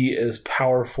be as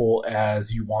powerful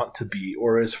as you want to be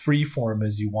or as freeform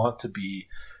as you want to be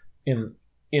in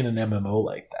an MMO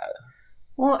like that.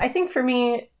 Well, I think for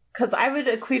me, because I would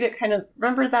equate it kind of,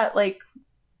 remember that like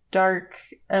dark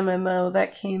MMO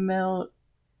that came out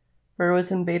where it was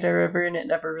in Beta River and it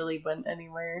never really went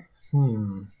anywhere?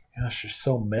 Gosh, there's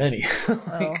so many.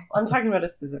 I'm talking about a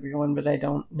specific one, but I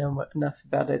don't know enough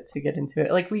about it to get into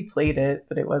it. Like, we played it,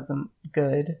 but it wasn't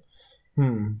good.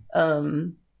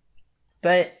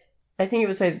 But I think it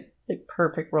was like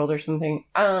Perfect World or something.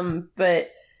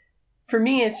 But for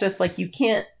me, it's just like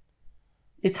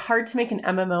it's hard to make an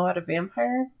MMO out of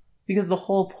Vampire because the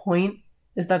whole point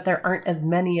is that there aren't as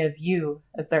many of you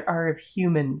as there are of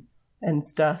humans and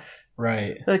stuff.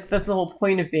 Right. Like, that's the whole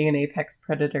point of being an apex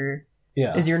predator.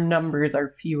 Yeah. Is your numbers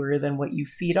are fewer than what you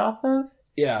feed off of.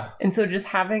 Yeah. And so just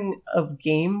having a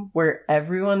game where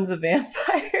everyone's a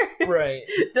vampire right.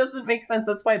 doesn't make sense.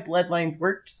 That's why Bloodlines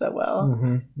worked so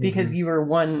well. Because you were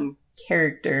one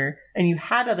character and you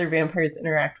had other vampires to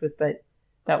interact with, but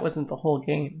that wasn't the whole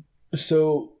game.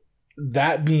 So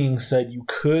that being said, you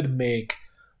could make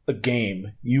a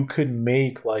game. You could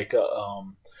make like a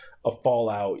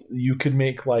Fallout. You could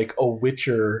make like a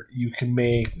Witcher. You can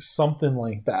make something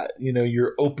like that. You know,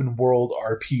 your open world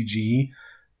RPG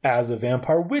as a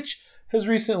vampire, which has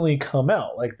recently come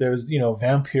out. Like there's, you know,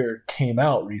 Vampire came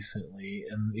out recently,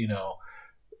 and you know,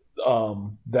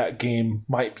 that game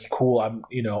might be cool. I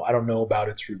don't know about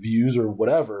its reviews or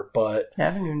whatever, but I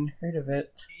haven't even heard of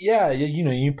it. Yeah, you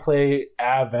know, you play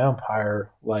a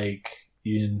vampire like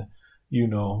in, you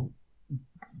know,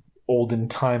 olden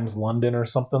times London or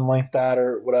something like that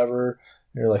or whatever.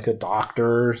 You're like a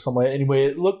doctor or something. Anyway,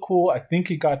 it looked cool. I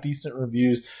think it got decent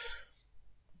reviews.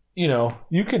 You know,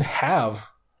 you can have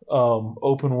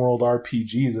open world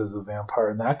RPGs as a vampire,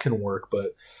 and that can work. But,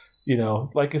 you know,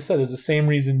 like I said, it's the same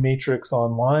reason Matrix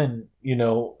Online, you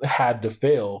know, had to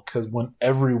fail. Because when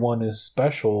everyone is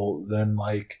special, then,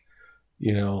 like,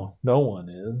 you know, no one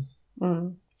is.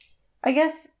 I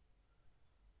guess...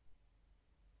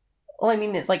 Well, I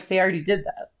mean, it's like they already did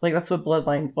that. Like, that's what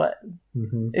Bloodlines was.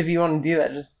 If you want to do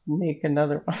that, just make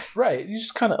another one. Right. You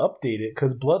just kind of update it,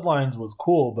 because Bloodlines was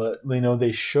cool, but, you know,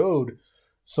 they showed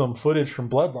some footage from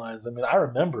Bloodlines. I mean, I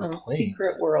remember playing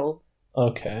Secret World.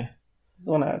 Okay. This is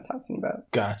the one I was talking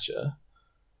about. Gotcha.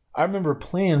 I remember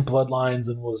playing Bloodlines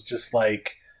and was just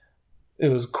like, it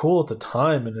was cool at the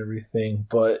time and everything,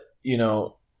 but, you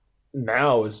know,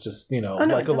 now it's just, you know,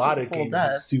 like a lot of games,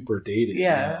 it's super dated.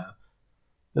 Yeah.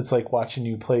 It's like watching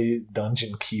you play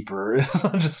Dungeon Keeper.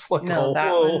 Just like,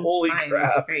 holy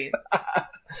crap. It's great.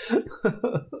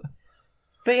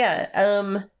 But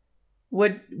yeah,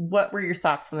 what were your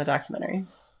thoughts on the documentary?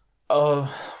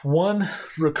 One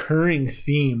recurring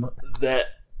theme that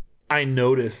I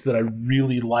noticed that I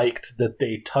really liked that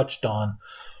they touched on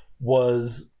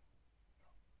was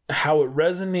how it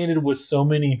resonated with so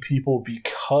many people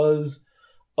because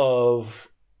of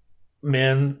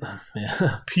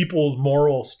people's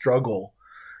moral struggle,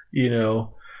 you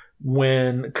know,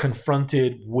 when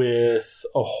confronted with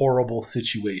a horrible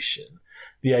situation.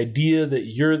 The idea that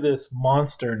you're this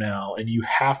monster now and you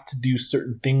have to do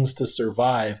certain things to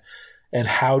survive, and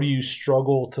how do you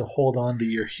struggle to hold on to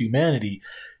your humanity,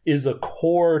 is a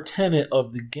core tenet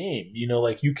of the game. You know,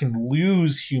 like you can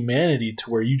lose humanity to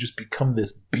where you just become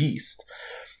this beast.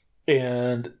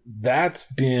 And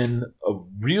that's been a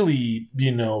really,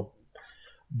 you know,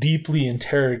 deeply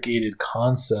interrogated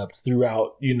concept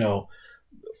throughout, you know,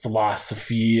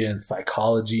 philosophy and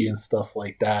psychology and stuff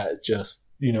like that. Just,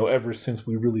 you know, ever since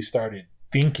we really started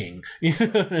thinking, you know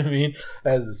what I mean,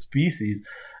 as a species.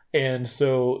 And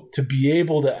so to be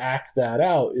able to act that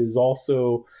out is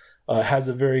also has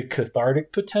a very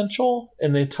cathartic potential,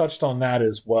 and they touched on that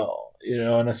as well, you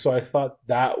know. And so I thought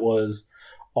that was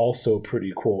also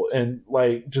pretty cool. And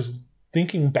like just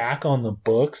thinking back on the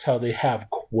books, how they have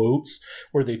quotes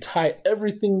where they tie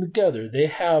everything together. They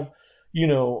have, you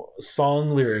know, song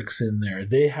lyrics in there.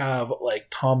 They have like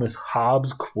Thomas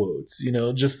Hobbes quotes, you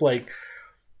know, just like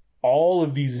all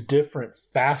of these different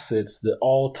facets that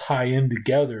all tie in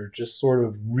together, just sort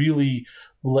of really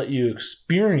let you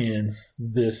experience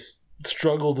this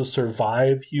struggle to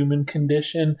survive human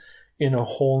condition in a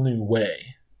whole new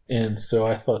way. And so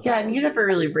I thought, yeah, and you never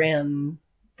really ran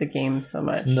the game so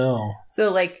much. No.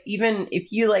 So like, even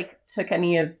if you like took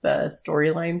any of the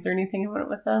storylines or anything and went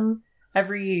with them,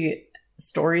 every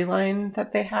storyline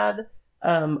that they had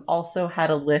also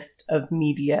had a list of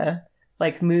media,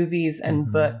 like movies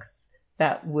and books,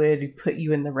 that would put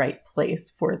you in the right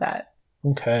place for that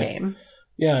game.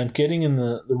 Yeah, and getting in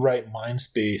the right mind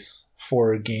space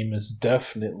for a game is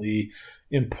definitely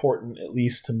important, at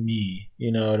least to me.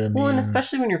 You know what I mean? Well, and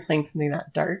especially when you're playing something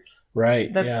that dark.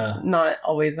 Right. That's not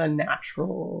always a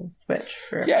natural switch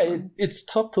for everyone. It's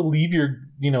tough to leave your,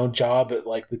 you know, job at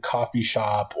like the coffee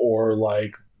shop or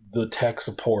like the tech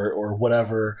support or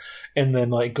whatever, and then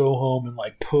like go home and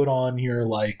like put on your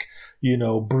like, you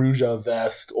know, Bruja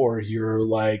vest or your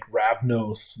like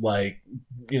Ravnos like,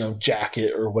 you know,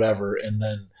 jacket or whatever,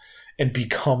 and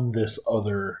become this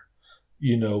other,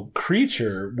 you know,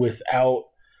 creature without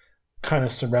kind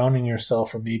of surrounding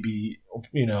yourself, or maybe,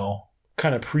 you know,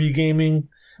 kind of pre-gaming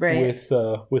with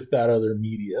that other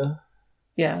media.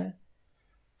 Yeah.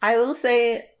 I will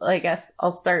say, I guess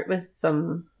I'll start with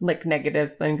some like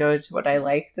negatives, then go to what I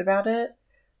liked about it.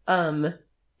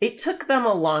 It took them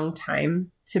a long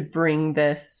time to bring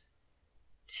this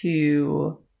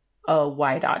to a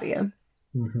wide audience.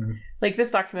 Mm-hmm. Like, this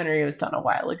documentary was done a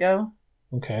while ago.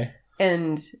 Okay.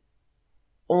 And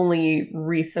only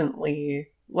recently,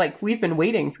 like, we've been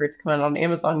waiting for it to come out on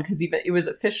Amazon because even it was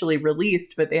officially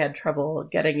released, but they had trouble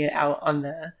getting it out on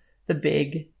the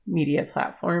big media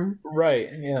platforms. Right.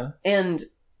 Yeah. And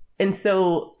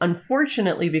so,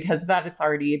 unfortunately, because of that, it's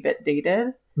already a bit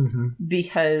dated. Mm-hmm.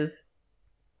 Because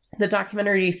the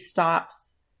documentary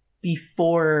stops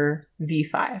before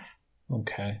V5.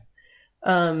 Okay.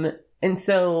 And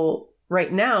so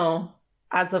right now,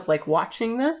 as of like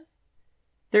watching this,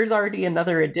 there's already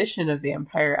another edition of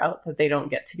Vampire out that they don't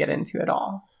get to get into at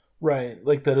all. Right.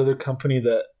 Like that other company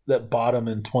that bought them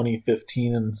in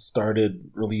 2015 and started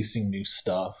releasing new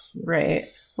stuff. Right.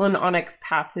 Well, and Onyx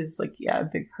Path is like, yeah, a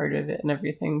big part of it and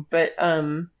everything. But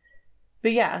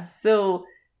yeah, so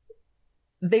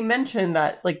they mentioned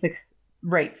that like the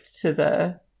rights to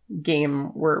the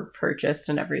game were purchased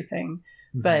and everything,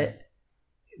 Mm-hmm. but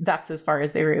that's as far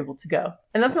as they were able to go.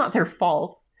 And that's not their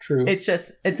fault. True. It's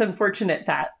just, it's unfortunate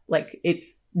that like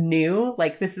it's new,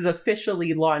 like this is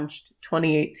officially launched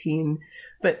 2018,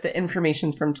 but the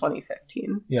information's from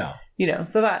 2015. Yeah. You know,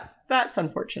 so that's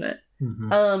unfortunate.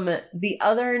 Mm-hmm. The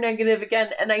other negative,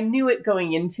 again, and I knew it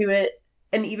going into it,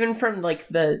 and even from like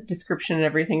the description and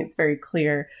everything, it's very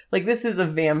clear. Like, this is a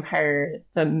Vampire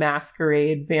the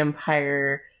Masquerade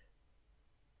vampire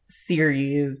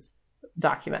series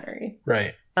documentary.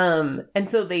 Right. And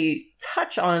so they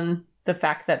touch on the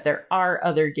fact that there are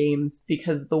other games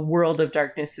because the world of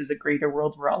darkness is a greater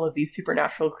world where all of these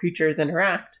supernatural creatures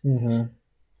interact. Mm-hmm.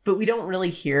 But we don't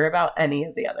really hear about any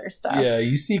of the other stuff. Yeah,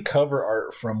 you see cover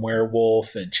art from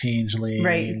Werewolf and Changeling.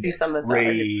 Right, you see some of that.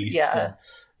 Wraith, Yeah.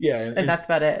 Yeah. And that's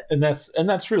about it. And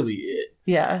that's really it.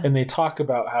 Yeah. And they talk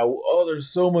about how,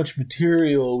 there's so much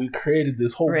material. We created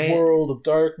this whole Right. world of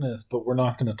darkness, but we're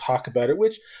not going to talk about it,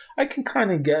 which I can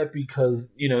kind of get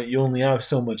because, you only have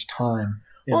so much time.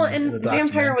 And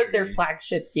Vampire was their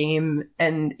flagship game,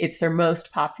 and it's their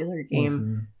most popular game,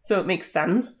 Mm-hmm. so it makes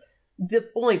sense. The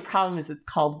only problem is it's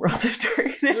called World of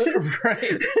Darkness.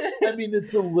 Right. I mean,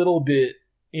 it's a little bit,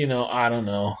 I don't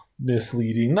know,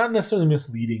 misleading. Not necessarily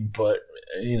misleading, but,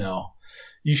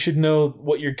 you should know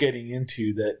what you're getting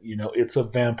into, that, it's a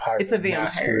vampire. It's a vampire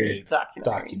Masquerade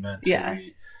documentary. Yeah.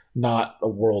 Not a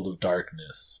World of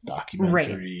Darkness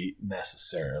documentary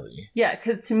necessarily. Yeah,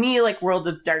 because to me, like, World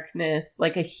of Darkness,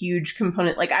 like, a huge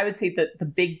component, like, I would say that the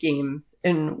big games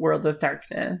in World of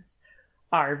Darkness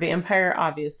are Vampire,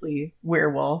 obviously,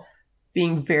 Werewolf,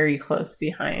 being very close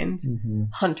behind, Mm-hmm.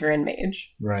 Hunter and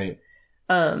Mage. Right.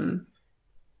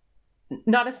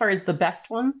 Not as far as the best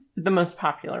ones, but the most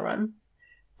popular ones.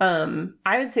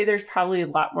 I would say there's probably a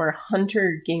lot more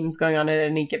Hunter games going on at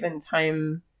any given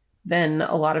time than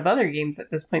a lot of other games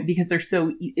at this point, because they're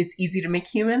it's easy to make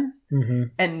humans, Mm-hmm.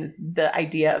 and the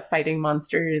idea of fighting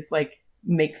monsters like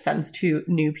makes sense to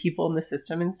new people in the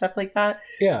system and stuff like that.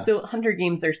 Yeah. So Hunter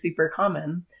games are super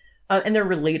common, and they're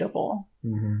relatable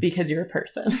Mm-hmm. because you're a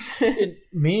person.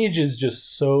 Mage is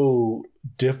just so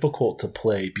difficult to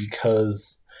play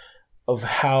because of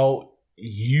how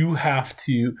you have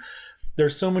to.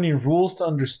 There's so many rules to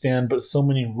understand, but so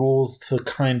many rules to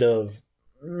kind of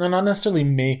not necessarily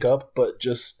make up, but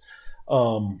just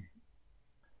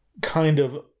kind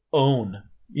of own,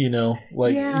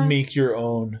 make your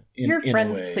own. Your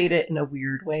friends in a way. played it in a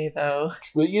weird way, though.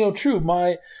 But true.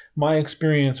 My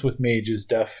experience with Mage is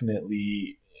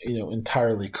definitely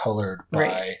entirely colored by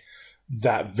Right.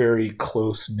 that very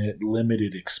close knit,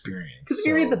 limited experience. Because if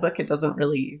you read the book, it doesn't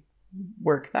really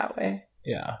work that way.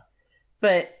 Yeah.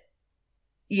 But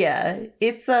yeah,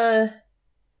 it's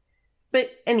But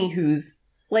anywho's,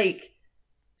 like,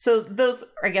 so those,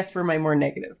 I guess, were my more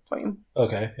negative points.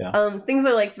 Okay. Yeah. Things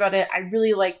I liked about it, I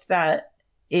really liked that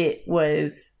they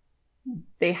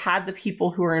had the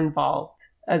people who were involved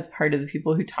as part of the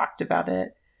people who talked about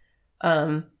it.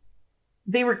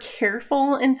 They were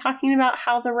careful in talking about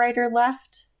how the writer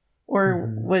left or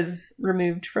Mhm. was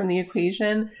removed from the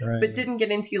equation, Right. but didn't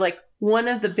get into, like, one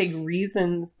of the big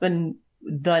reasons the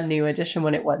new edition,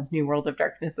 when it was New World of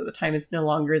Darkness at the time, it's no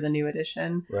longer the new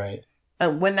edition. Right.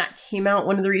 When that came out,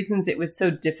 one of the reasons it was so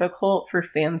difficult for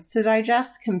fans to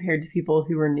digest compared to people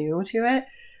who were new to it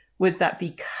was that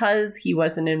because he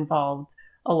wasn't involved,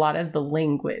 a lot of the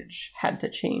language had to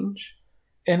change.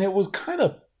 And it was kind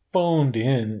of phoned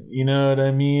in, you know what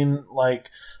I mean? Like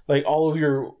all of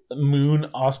your moon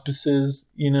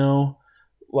auspices, it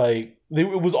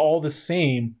was all the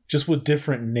same, just with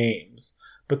different names.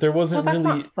 but there wasn't that's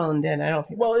really not phoned in. I don't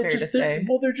think that's fair to say.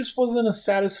 There just wasn't a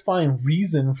satisfying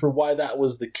reason for why that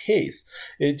was the case.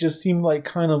 It just seemed like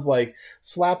kind of like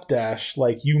slapdash,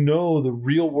 like, the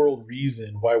real world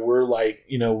reason why we're like,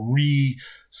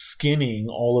 re-skinning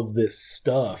all of this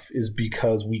stuff is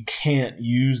because we can't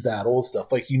use that old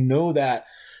stuff. Like, that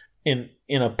in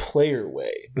a player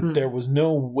way, but there was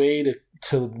no way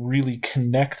to really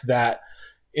connect that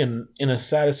in a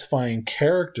satisfying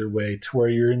character way to where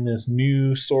you're in this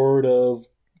new sort of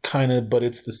kind of, but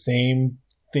it's the same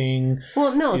thing.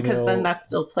 Well, no, because then that's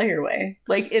still player way.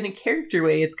 Like, in a character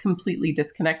way, it's completely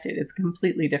disconnected. It's a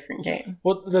completely different game.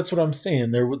 Well, that's what I'm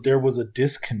saying. There was a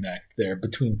disconnect there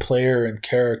between player and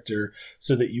character,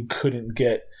 so that you couldn't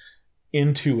get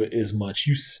into it as much.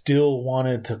 You still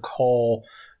wanted to call,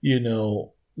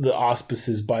 the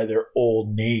auspices by their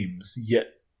old names,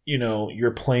 yet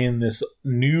you're playing this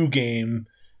new game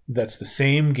that's the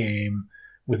same game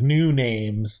with new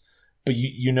names, but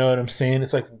you know what I'm saying?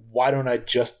 It's like, why don't I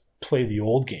just play the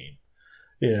old game?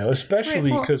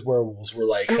 Especially because werewolves were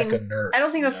like hecka nerfed. I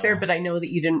don't think that's fair, but I know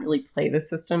that you didn't really play the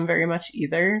system very much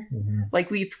either. Mm-hmm.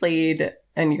 Like, we played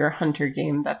in your Hunter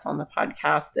game that's on the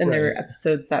podcast, and there are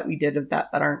episodes that we did of that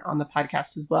aren't on the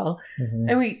podcast as well. Mm-hmm.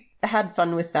 And we had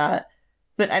fun with that.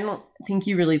 But I don't think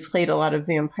you really played a lot of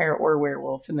vampire or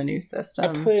werewolf in the new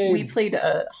system. We played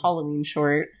a Halloween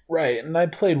short. Right, and I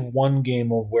played one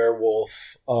game of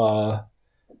werewolf, in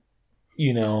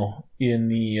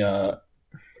the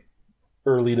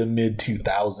early to mid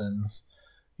 2000s,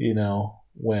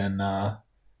 when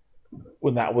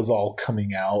that was all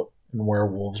coming out, and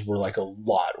werewolves were like a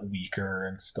lot weaker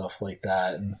and stuff like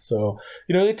that. And so,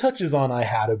 it touches on I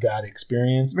had a bad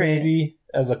experience maybe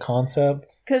as a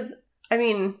concept. Because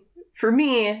for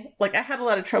me, like, I had a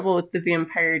lot of trouble with the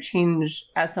vampire change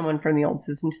as someone from the old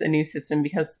system to the new system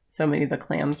because so many of the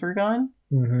clans were gone.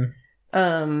 Mm-hmm.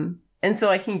 And so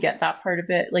I can get that part of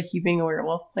it, like, you being a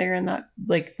werewolf player and that,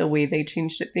 like, the way they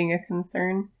changed it being a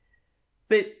concern.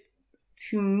 But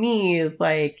to me,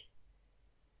 like,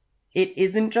 it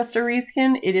isn't just a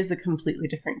reskin, it is a completely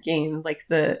different game. Like,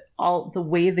 the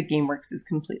way the game works is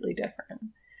completely different.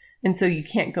 And so you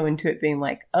can't go into it being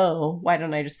like, oh, why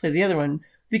don't I just play the other one?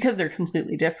 Because they're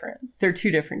completely different. They're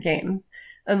two different games.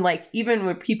 And, like, even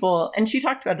with people, and she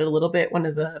talked about it a little bit, one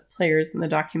of the players in the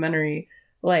documentary,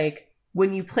 like,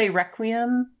 when you play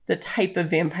Requiem, the type of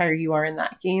vampire you are in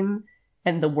that game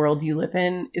and the world you live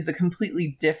in is a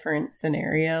completely different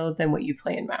scenario than what you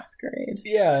play in Masquerade.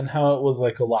 Yeah, and how it was,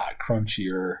 like, a lot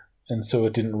crunchier, and so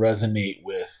it didn't resonate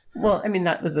with... Well,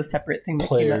 that was a separate thing that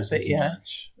came up, but yeah.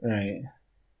 Much. Right.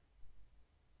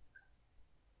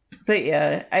 But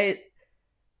yeah,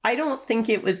 I don't think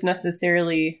it was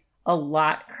necessarily a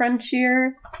lot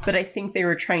crunchier, but I think they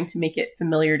were trying to make it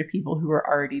familiar to people who were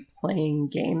already playing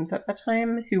games at the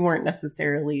time, who weren't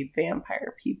necessarily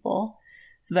vampire people,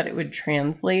 so that it would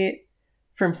translate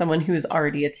from someone who was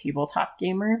already a tabletop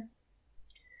gamer.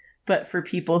 But for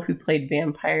people who played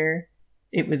vampire,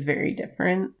 it was very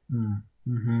different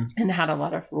and had a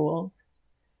lot of rules.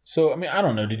 So, I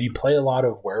don't know, did you play a lot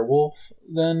of werewolf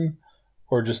then?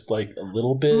 Or just like a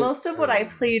little bit? Most of what I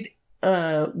played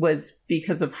was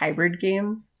because of hybrid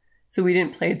games. So we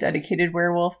didn't play a dedicated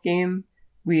werewolf game.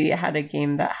 We had a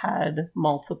game that had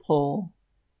multiple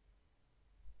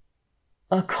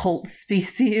occult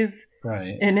species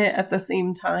in it at the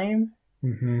same time.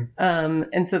 Mm-hmm.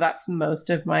 And so that's most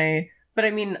of my... But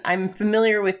I'm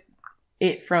familiar with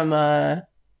it from a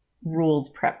rules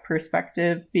prep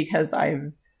perspective because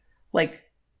I've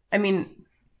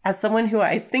as someone who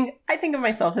I think of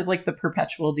myself as like the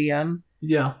perpetual DM.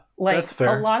 Yeah, like that's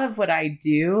fair. A lot of what I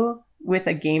do with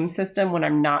a game system when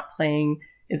I'm not playing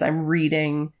is I'm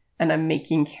reading and I'm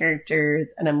making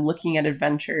characters and I'm looking at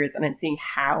adventures and I'm seeing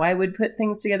how I would put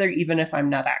things together even if I'm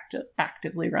not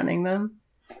actively running them.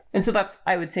 And so that's,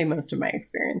 I would say, most of my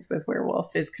experience with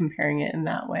Werewolf is comparing it in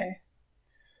that way.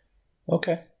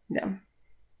 Okay. Yeah.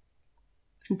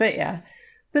 But yeah.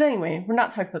 But anyway, we're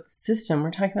not talking about the system.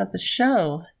 We're talking about the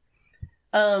show.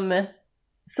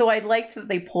 So I liked that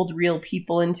they pulled real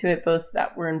people into it, both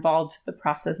that were involved with the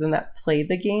process and that played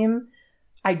the game.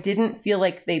 I didn't feel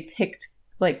like they picked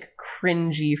like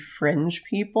cringy fringe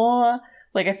people.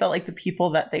 Like I felt like the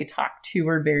people that they talked to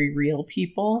were very real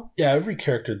people. Yeah, every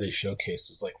character they showcased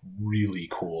was like really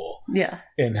cool. Yeah.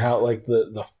 And how like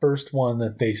the first one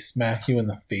that they smack you in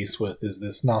the face with is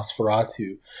this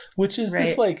Nosferatu, which is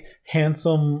this like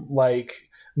handsome, like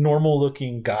normal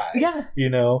looking guy. Yeah. You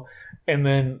know? And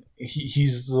then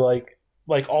he's like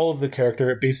like all of the character,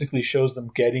 it basically shows them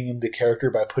getting into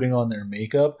character by putting on their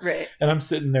makeup. Right. And I'm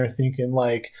sitting there thinking,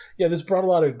 like, yeah, this brought a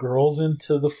lot of girls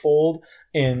into the fold,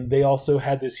 and they also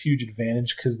had this huge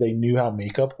advantage because they knew how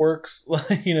makeup works.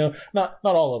 You know, not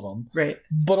all of them, right,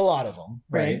 but a lot of them,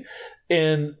 right?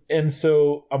 And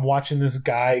so I'm watching this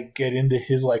guy get into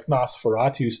his like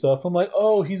Nosferatu stuff. I'm like,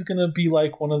 oh, he's gonna be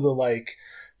like one of the like,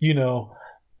 you know,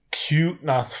 cute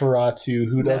Nosferatu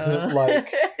who doesn't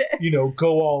like, you know,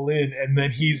 go all in, and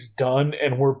then he's done,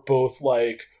 and we're both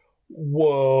like,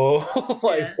 whoa,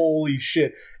 like holy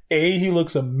shit. A, he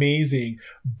looks amazing.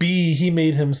 B, he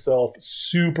made himself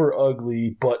super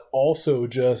ugly, but also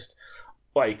just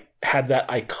like had that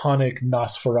iconic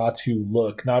Nosferatu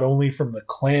look, not only from the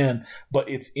clan, but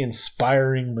it's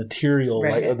inspiring material,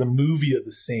 like of the movie of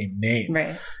the same name.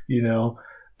 Right. You know?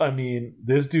 I mean,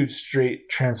 this dude straight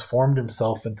transformed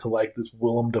himself into like this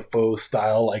Willem Dafoe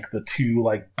style, like the two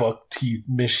like buck teeth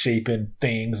misshapen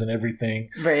things and everything.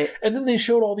 Right. And then they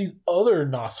showed all these other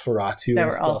Nosferatu that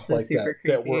and stuff like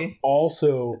that were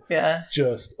also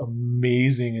just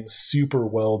amazing and super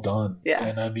well done. Yeah.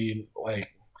 And I mean,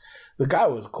 like, the guy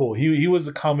was cool. He was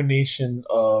a combination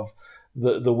of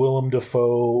the Willem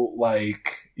Dafoe,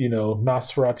 like, you know,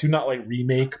 Nosferatu, not like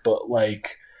remake, but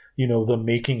like, you know, the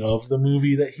making of the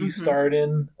movie that he starred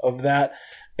in of that.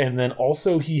 And then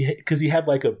also because he had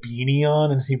like a beanie on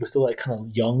and he was still like kind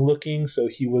of young looking. So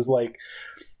he was like,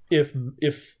 if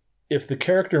the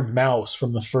character Mouse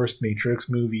from the first Matrix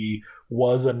movie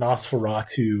was a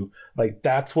Nosferatu, like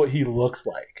that's what he looked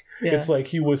like. Yeah. It's like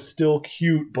he was still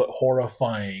cute, but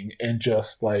horrifying and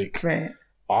just like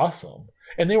awesome.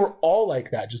 And they were all like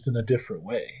that, just in a different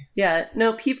way. Yeah.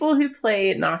 No, people who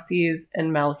play Nazis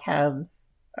and Malkavs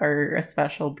are a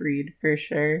special breed for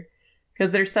sure,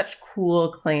 because they're such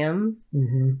cool clans,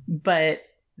 but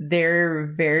they're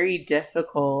very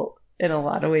difficult in a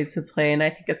lot of ways to play, and I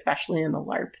think especially in the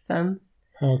LARP sense.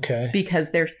 Okay.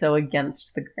 Because they're so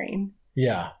against the grain.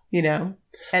 Yeah. You know?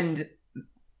 And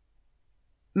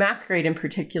Masquerade in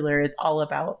particular is all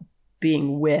about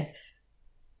being with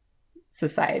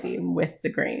society and with the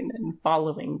grain and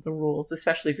following the rules,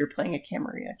 especially if you're playing a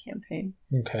Camarilla campaign.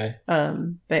 Okay.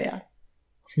 But yeah.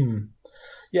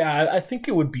 Yeah, I think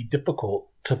it would be difficult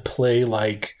to play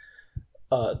like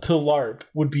to LARP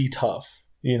would be tough,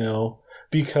 you know,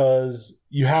 because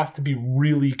you have to be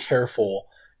really careful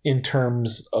in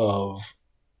terms of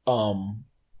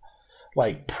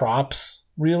like props.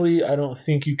 Really, I don't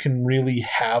think you can really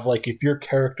have like, if your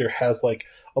character has like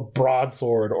a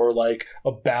broadsword or like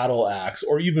a battle axe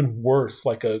or even worse,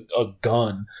 like a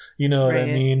gun, you know what I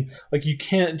mean? Like you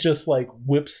can't just like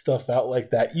whip stuff out like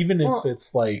that, even if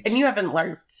it's like... And you haven't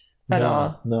LARPed at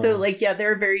all. No. So like, yeah,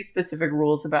 there are very specific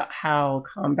rules about how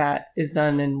combat is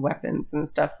done and weapons and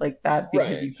stuff like that,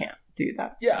 because you can't do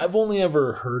that stuff. Yeah, I've only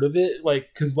ever heard of it, like,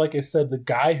 because like I said, the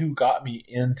guy who got me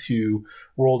into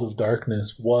World of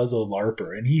Darkness was a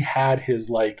LARPer, and he had his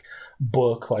like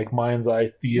book, like Mind's Eye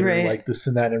Theater, like this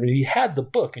and that and everything. He had the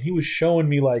book, and he was showing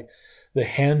me like the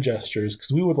hand gestures,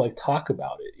 because we would like talk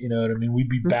about it, you know what I mean? We'd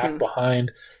be back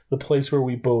behind the place where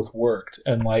we both worked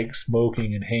and like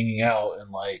smoking and hanging out and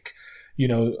like, you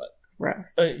know,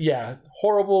 gross. Yeah,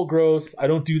 horrible, gross. I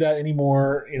don't do that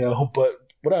anymore, you know, but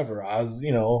whatever. I was,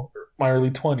 you know, my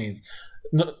early 20s.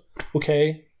 No,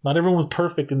 okay, not everyone was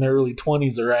perfect in their early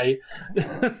 20s, all right?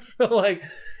 So, like,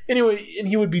 anyway, and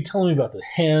he would be telling me about the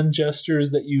hand gestures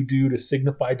that you do to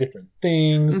signify different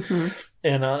things.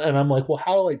 And I'm like, well,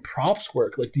 how do, like, props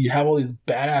work? Like, do you have all these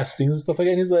badass things and stuff like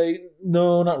that? And he's like,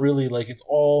 no, not really. Like, it's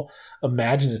all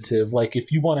imaginative. Like,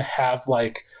 if you want to have,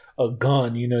 like, a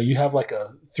gun, you know, you have, like, a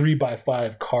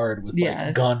 3x5 card with,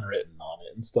 like, gun written on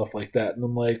it and stuff like that. And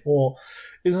I'm like, well,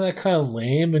 isn't that kind of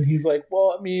lame? And he's like,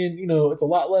 well, I mean, you know, it's a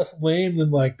lot less lame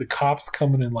than like the cops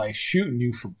coming and like shooting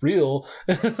you for real.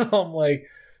 I'm like,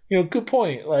 you know, good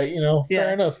point. Like, you know,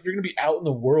 fair enough. If you're going to be out in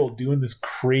the world doing this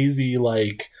crazy,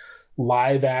 like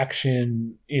live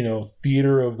action, you know,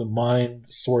 theater of the mind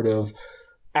sort of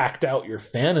act out your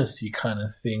fantasy kind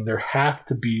of thing, there have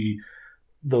to be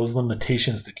those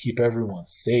limitations to keep everyone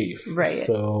safe. Right.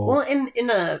 So, well,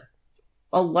 in a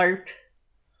LARP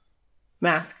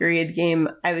Masquerade game,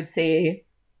 I would say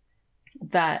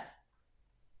that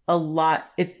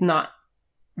it's not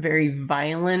very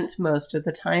violent most of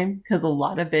the time, because a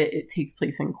lot of it takes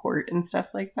place in court and stuff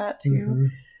like that too.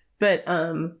 But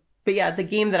yeah, the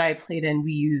game that I played in,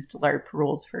 we used LARP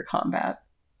rules for combat.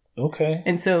 Okay.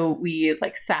 And so we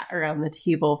like sat around the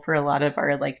table for a lot of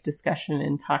our like discussion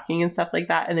and talking and stuff like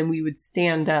that, and then we would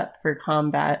stand up for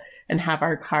combat and have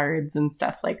our cards and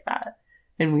stuff like that.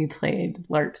 And we played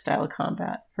LARP style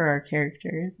combat for our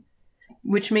characters.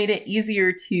 which made it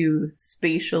easier to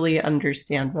spatially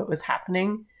understand what was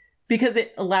happening because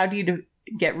it allowed you to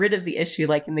get rid of the issue,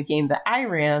 like in the game that I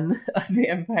ran of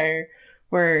Vampire,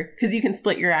 where, because you can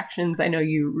split your actions. I know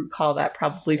you recall that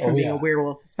probably from being a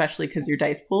werewolf, especially because your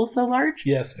dice pool is so large.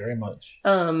 Yes, very much.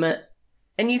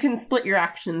 And you can split your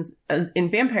actions in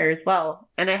Vampire as well.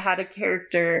 And I had a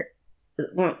character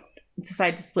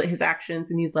decide to split his actions,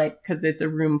 and he's like, because it's a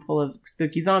room full of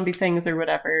spooky zombie things or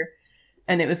whatever.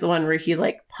 And it was the one where he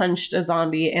like punched a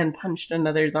zombie and punched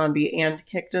another zombie and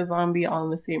kicked a zombie all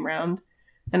in the same round.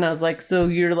 And I was like, so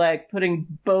you're like putting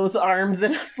both arms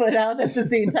and a foot out at the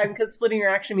same time, because splitting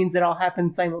your action means it all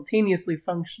happens simultaneously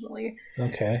functionally.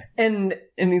 Okay. And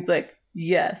he's like,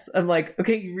 yes. I'm like,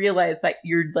 okay, you realize that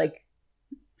you're like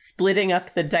splitting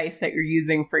up the dice that you're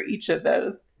using for each of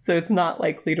those, so it's not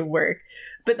likely to work.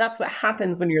 But that's what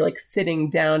happens when you're like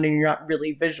sitting down and you're not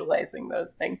really visualizing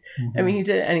those things. Mm-hmm. I mean, he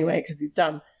did it anyway because he's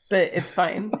dumb, but it's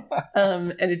fine.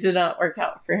 And it did not work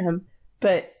out for him.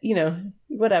 But, you know,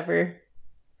 whatever.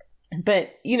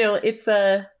 But, you know, it's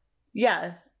I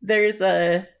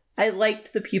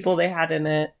liked the people they had in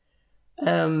it.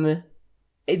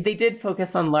 They did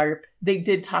focus on LARP. They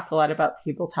did talk a lot about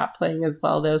tabletop playing as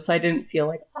well, though, so I didn't feel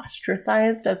like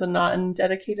ostracized as a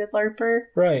non-dedicated LARPer.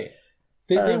 Right.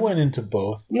 They went into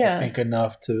both, I think,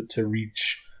 enough to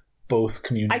reach both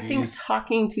communities. I think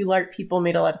talking to LARP people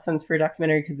made a lot of sense for a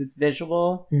documentary because it's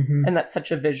visual, and that's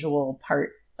such a visual part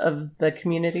of the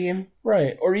community.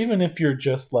 Right. Or even if you're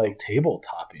just like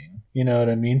tabletopping, you know what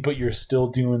I mean? But you're still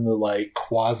doing the like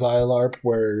quasi-LARP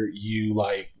where you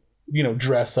like, you know,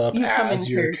 dress up as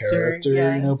your character,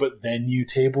 you know, but then you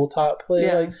tabletop play.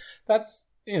 Yeah. Like that's,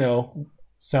 you know,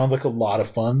 sounds like a lot of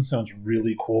fun, sounds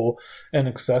really cool and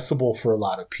accessible for a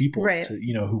lot of people, to,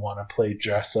 you know, who want to play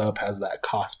dress up, has that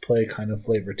cosplay kind of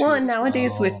flavor to it. Well, and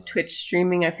nowadays with Twitch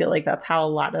streaming, I feel like that's how a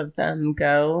lot of them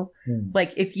go.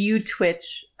 Like if you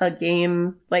Twitch a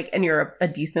game, like, and you're a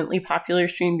decently popular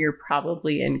stream, you're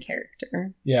probably in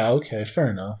character. Yeah, okay,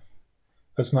 fair enough.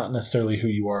 That's not necessarily who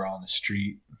you are on the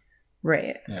street.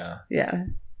 Right. Yeah. Yeah.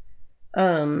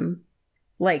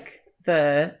 Like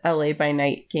the LA by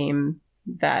Night game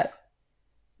that,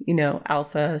 you know,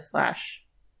 Alpha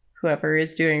 / whoever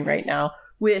is doing right now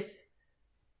with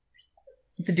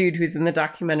the dude who's in the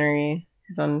documentary,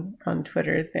 who's on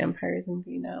Twitter as Vampires and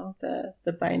Vino,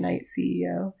 the by Night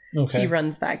CEO. Okay. He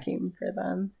runs that game for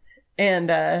them. And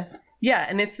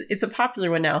and it's a popular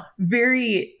one now.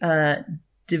 Very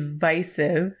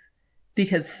divisive,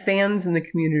 because fans in the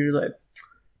community are like,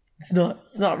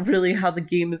 it's not really how the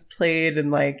game is played,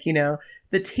 and like, you know,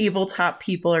 the tabletop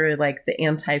people are like the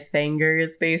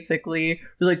anti-fangers, basically.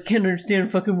 They're like, can't understand a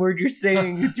fucking word you're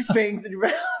saying with your fangs in your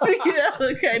mouth, you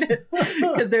know, kind of,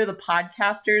 because they're the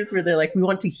podcasters where they're like, we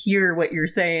want to hear what you're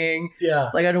saying. Yeah.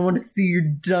 Like, I don't want to see your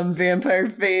dumb vampire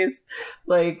face.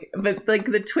 Like, but like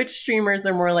the Twitch streamers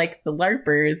are more like the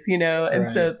LARPers, you know, and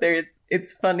so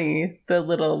it's funny, the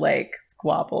little like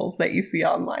squabbles that you see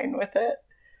online with it.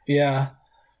 Yeah.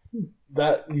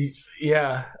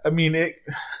 I mean,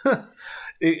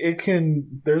 it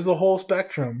can, there's a whole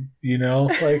spectrum, you know,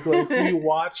 like we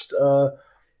watched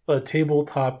a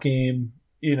tabletop game,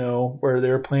 you know, where they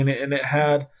were playing it, and it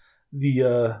had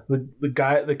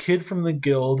the kid from the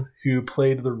guild who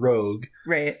played the rogue,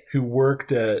 right, who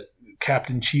worked at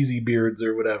Captain Cheesy Beards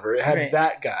or whatever. It had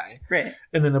that guy, right,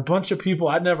 and then a bunch of people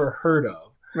I'd never heard of.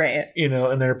 Right. You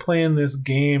know, and they're playing this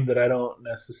game that I don't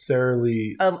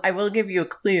necessarily... I will give you a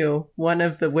clue. One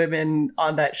of the women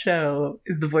on that show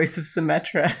is the voice of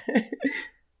Symmetra.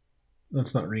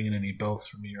 That's not ringing any bells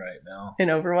for me right now. In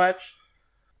Overwatch?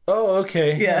 Oh,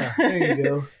 okay. Yeah. There you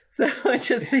go. So,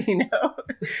 just so you know.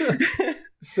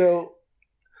 So,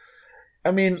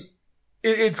 I mean,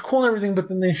 it's cool and everything, but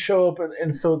then they show up,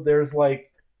 and so there's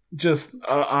like, just,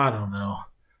 I don't know.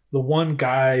 The one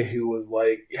guy who was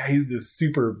like, yeah, he's this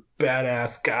super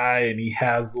badass guy, and he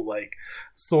has the like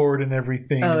sword and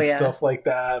everything stuff like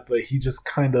that, but he just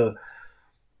kind of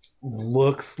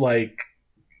looks like,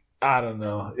 I don't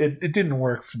know. It didn't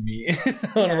work for me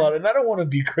on a lot. And I don't want to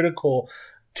be critical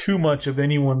too much of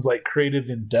anyone's like creative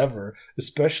endeavor,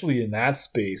 especially in that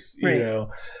space, you know.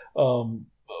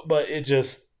 But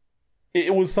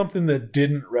it was something that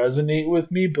didn't resonate with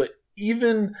me. But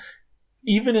even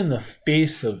in the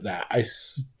face of that, I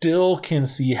still can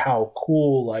see how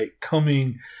cool, like,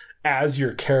 coming as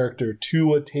your character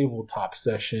to a tabletop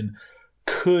session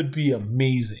could be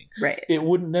amazing. Right. It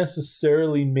wouldn't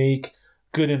necessarily make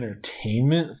good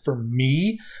entertainment for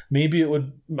me. Maybe it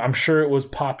would, I'm sure it was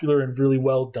popular and really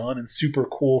well done and super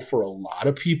cool for a lot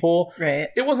of people. Right.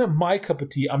 It wasn't my cup of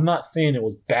tea. I'm not saying it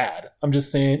was bad. I'm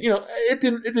just saying, you know, it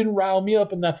didn't rile me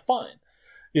up, and that's fine.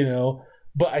 you know.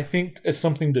 But I think as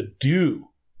something to do,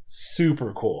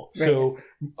 super cool. Right. So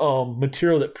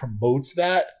material that promotes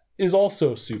that is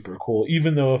also super cool,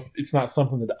 even though if it's not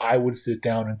something that I would sit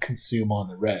down and consume on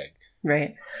the reg.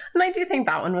 Right. And I do think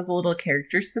that one was a little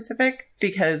character specific,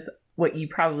 because what you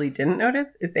probably didn't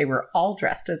notice is they were all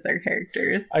dressed as their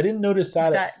characters. I didn't notice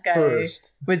that at guy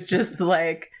first. Was just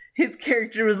like, his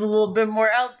character was a little bit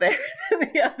more out there than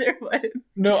the other ones.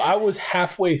 No, I was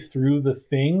halfway through the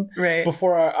thing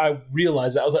before I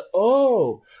realized that. I was like,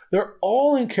 oh, they're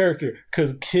all in character.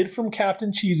 Because kid from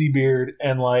Captain Cheesy Beard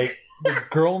and like the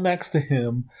girl next to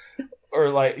him, or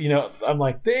like, you know, I'm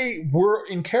like, they were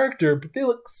in character, but they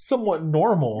look somewhat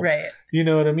normal. Right. You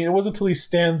know what I mean? It wasn't until he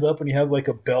stands up and he has like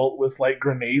a belt with like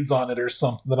grenades on it or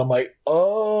something that I'm like,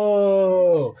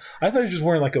 oh, I thought he was just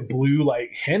wearing like a blue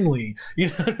like Henley. You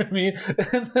know what I mean?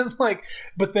 And then like,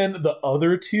 but then the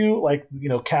other two, like, you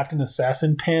know, Captain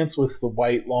Assassin Pants with the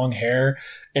white long hair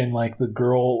and like the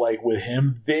girl like with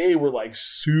him, they were like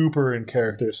super in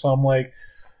character. So I'm like,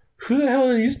 who the hell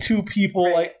are these two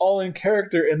people like all in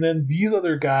character, and then these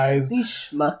other guys, these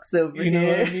schmucks over here, you know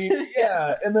what I mean?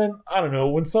 Yeah. And then I don't know,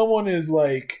 when someone is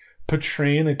like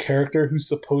portraying a character who's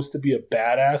supposed to be a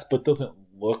badass but doesn't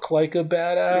look like a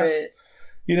badass,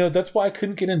 you know, that's why I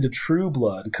couldn't get into True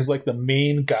Blood, because like the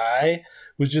main guy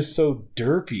was just so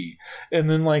derpy. And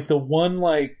then like the one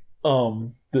like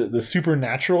the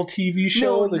Supernatural TV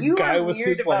show, the guy with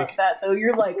his about like that though.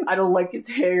 You're like, I don't like his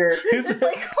hair. His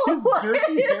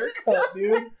dirty haircut,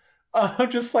 dude.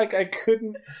 I'm just like, I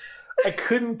couldn't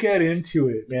get into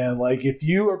it, man. Like, if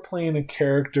you are playing a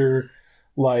character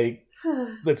like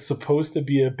that's supposed to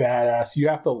be a badass, you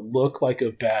have to look like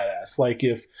a badass. Like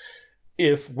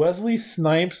if Wesley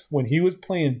Snipes, when he was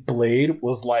playing Blade,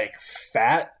 was like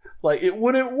fat, like it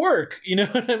wouldn't work, you know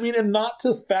what I mean? And not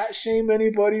to fat shame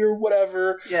anybody or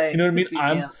whatever, you know what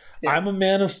I mean? I'm a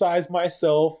man of size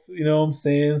myself, you know what I'm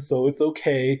saying? So it's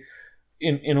okay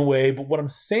in a way. But what I'm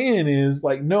saying is,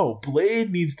 like, no,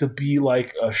 Blade needs to be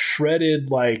like a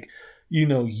shredded, like, you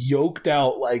know, yoked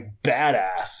out, like,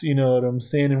 badass, you know what I'm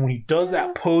saying? And when he does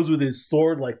that pose with his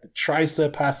sword, like, the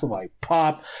tricep has to, like,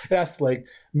 pop. It has to, like,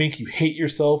 make you hate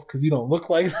yourself because you don't look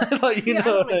like that. Like, you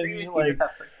know what I mean? Like,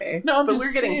 that's okay. No, but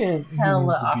we're getting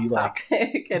hella off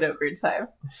topic at overtime.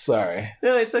 Sorry.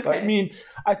 No, it's okay. But, I mean,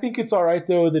 I think it's all right,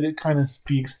 though, that it kind of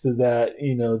speaks to that,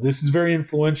 you know, this is very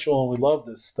influential and we love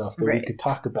this stuff, that we could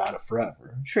talk about it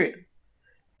forever. True.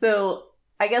 So,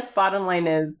 I guess bottom line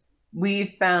is,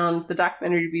 we found the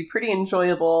documentary to be pretty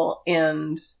enjoyable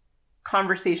and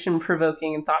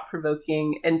conversation-provoking and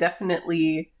thought-provoking, and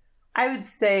definitely, I would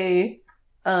say,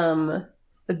 a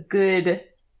good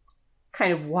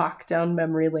kind of walk down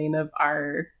memory lane of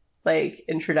our, like,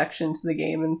 introduction to the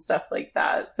game and stuff like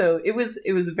that. So it was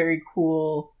a very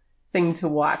cool thing to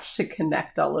watch, to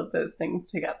connect all of those things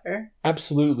together.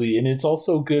 Absolutely. And it's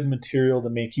also good material to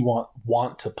make you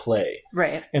want to play.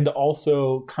 Right. And to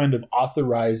also kind of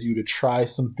authorize you to try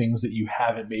some things that you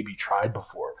haven't maybe tried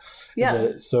before.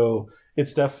 Yeah. So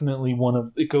it's definitely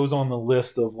it goes on the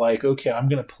list of like, okay, I'm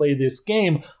going to play this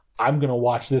game. I'm going to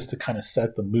watch this to kind of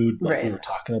set the mood like we were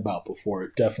talking about before.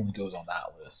 It definitely goes on that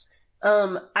list.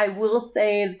 I will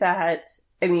say that,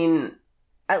 I mean,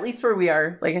 at least where we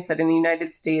are, like I said, in the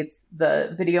United States,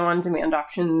 the video on demand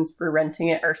options for renting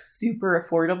it are super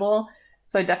affordable.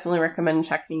 So I definitely recommend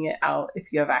checking it out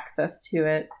if you have access to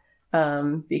it,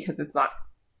 because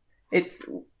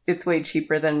it's way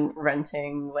cheaper than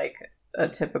renting like a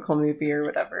typical movie or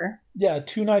whatever. Yeah,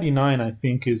 $2.99 I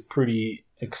think is pretty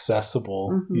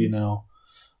accessible, you know,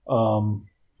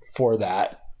 for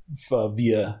that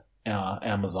via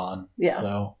Amazon. Yeah.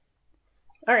 So,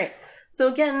 all right. So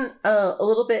again, a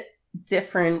little bit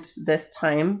different this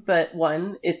time, but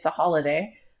one, it's a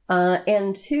holiday.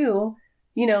 And two,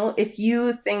 you know, if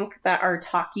you think that our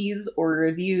talkies or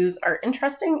reviews are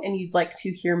interesting and you'd like to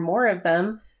hear more of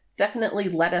them, definitely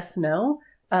let us know.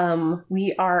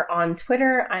 We are on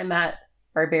Twitter. I'm at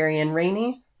Barbarian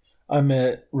Rainey. I'm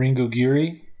at Ringo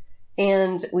Geary.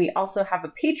 And we also have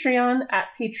a Patreon at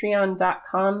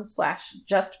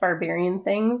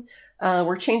patreon.com/justbarbarianthings.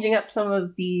 We're changing up some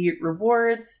of the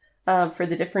rewards for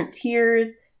the different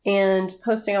tiers and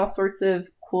posting all sorts of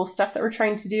cool stuff that we're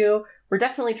trying to do. We're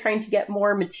definitely trying to get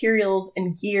more materials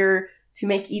and gear to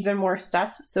make even more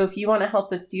stuff. So if you want to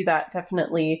help us do that,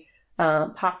 definitely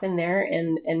pop in there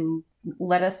and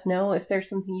let us know if there's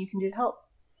something you can do to help.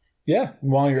 Yeah,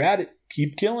 while you're at it,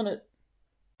 keep killing it.